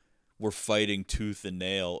people, were fighting tooth and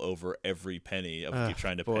nail over every penny of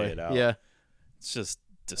trying to pay it out. Yeah. It's just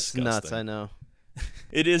disgusting. It's nuts, I know.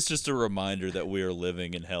 It is just a reminder that we are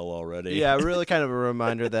living in hell already. Yeah, really kind of a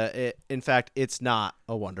reminder that, in fact, it's not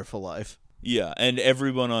a wonderful life. Yeah, and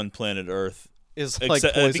everyone on planet Earth is like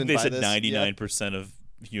poisoned I think they by said this. 99% of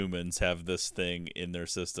humans have this thing in their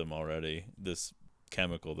system already, this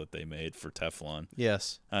chemical that they made for Teflon.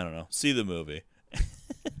 Yes. I don't know. See the movie.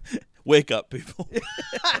 Wake up, people.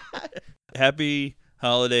 Happy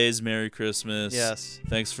holidays. Merry Christmas. Yes.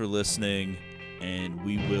 Thanks for listening. And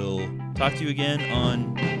we will talk to you again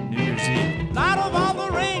on New Year's Eve. Out of all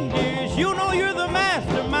the reindeers, you know you're the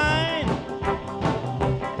mastermind.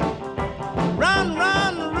 Run,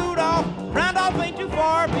 run, Rudolph. Randolph ain't too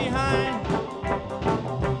far behind.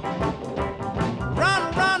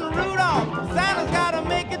 Run, run, Rudolph. Santa's gotta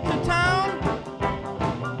make it to town.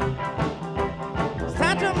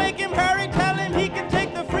 Santa, make him hurry. Tell him he can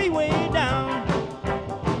take the freeway down.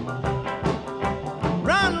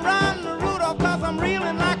 Run, run, Rudolph, 'cause I'm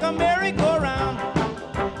reeling like a merry-go-round.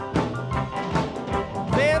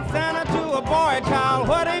 Said Santa to a boy child,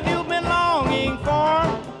 what have you been longing for?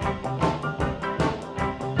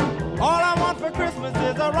 All I want for Christmas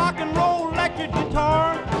is a rock and roll electric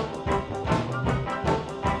guitar.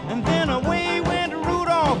 And then away went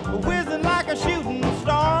Rudolph, whizzing like a shooting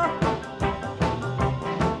star.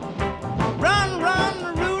 Run,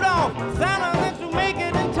 run, Rudolph, Santa wants to make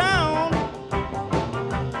it in town.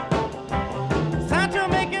 Santa,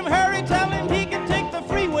 make him hurry, tell him he can take the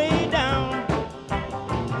freeway down.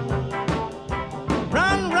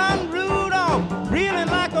 Run, run, Rudolph, reeling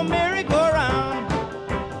like a merry-go-round.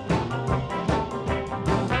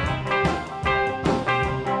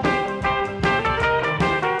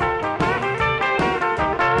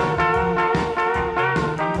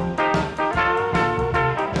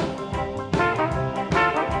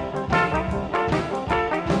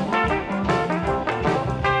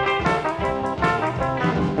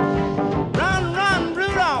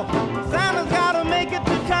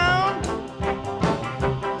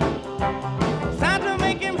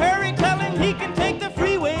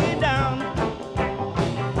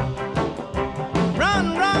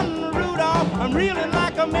 I'm reeling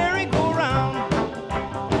like a merry-go-round.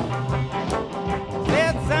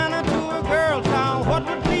 Said Santa to a girl child, what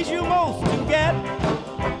would please you most to get?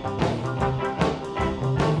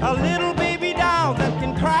 A little baby doll that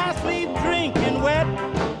can cry, sleep, drink, and wet.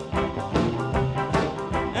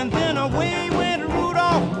 And then away went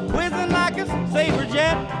Rudolph, whizzing like a saber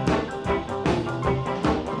jet.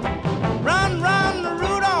 Run, run,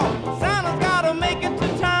 Rudolph, Santa's gotta make it to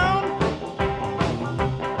town.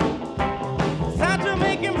 Santa,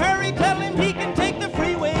 make him hurry, tell him he can take the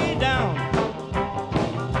freeway down.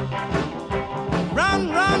 Run,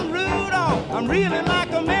 run, Rudolph, I'm reeling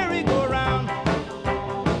like a merry-go-round.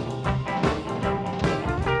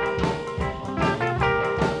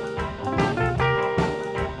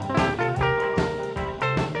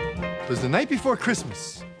 It was the night before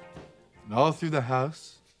Christmas, and all through the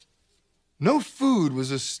house, no food was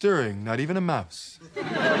a-stirring, not even a mouse.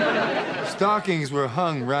 Stockings were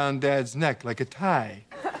hung round Dad's neck like a tie,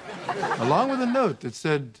 along with a note that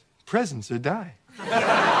said, presents or die.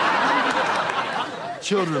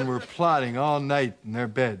 Children were plotting all night in their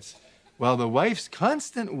beds, while the wife's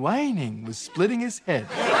constant whining was splitting his head.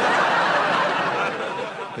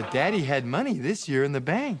 But Daddy had money this year in the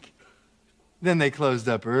bank. Then they closed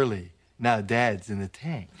up early. Now Dad's in the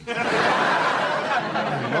tank.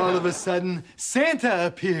 And all of a sudden, Santa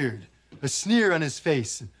appeared, a sneer on his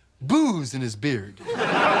face, and booze in his beard.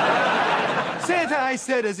 Santa, I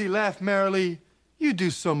said as he laughed merrily, you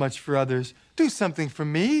do so much for others. Do something for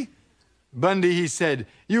me. Bundy, he said,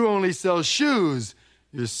 you only sell shoes.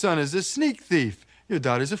 Your son is a sneak thief. Your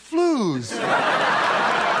daughter's a flooze.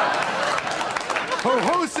 Ho,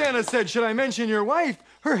 ho, Santa said, should I mention your wife?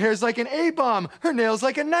 Her hair's like an A-bomb, her nails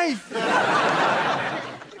like a knife.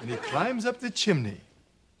 And he climbs up the chimney,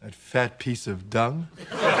 that fat piece of dung.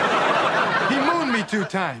 He mooned me 2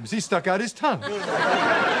 times. He stuck out his tongue. And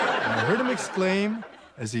I heard him exclaim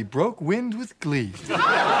as he broke wind with glee.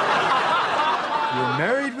 You're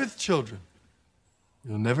married with children.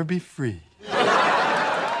 You'll never be free.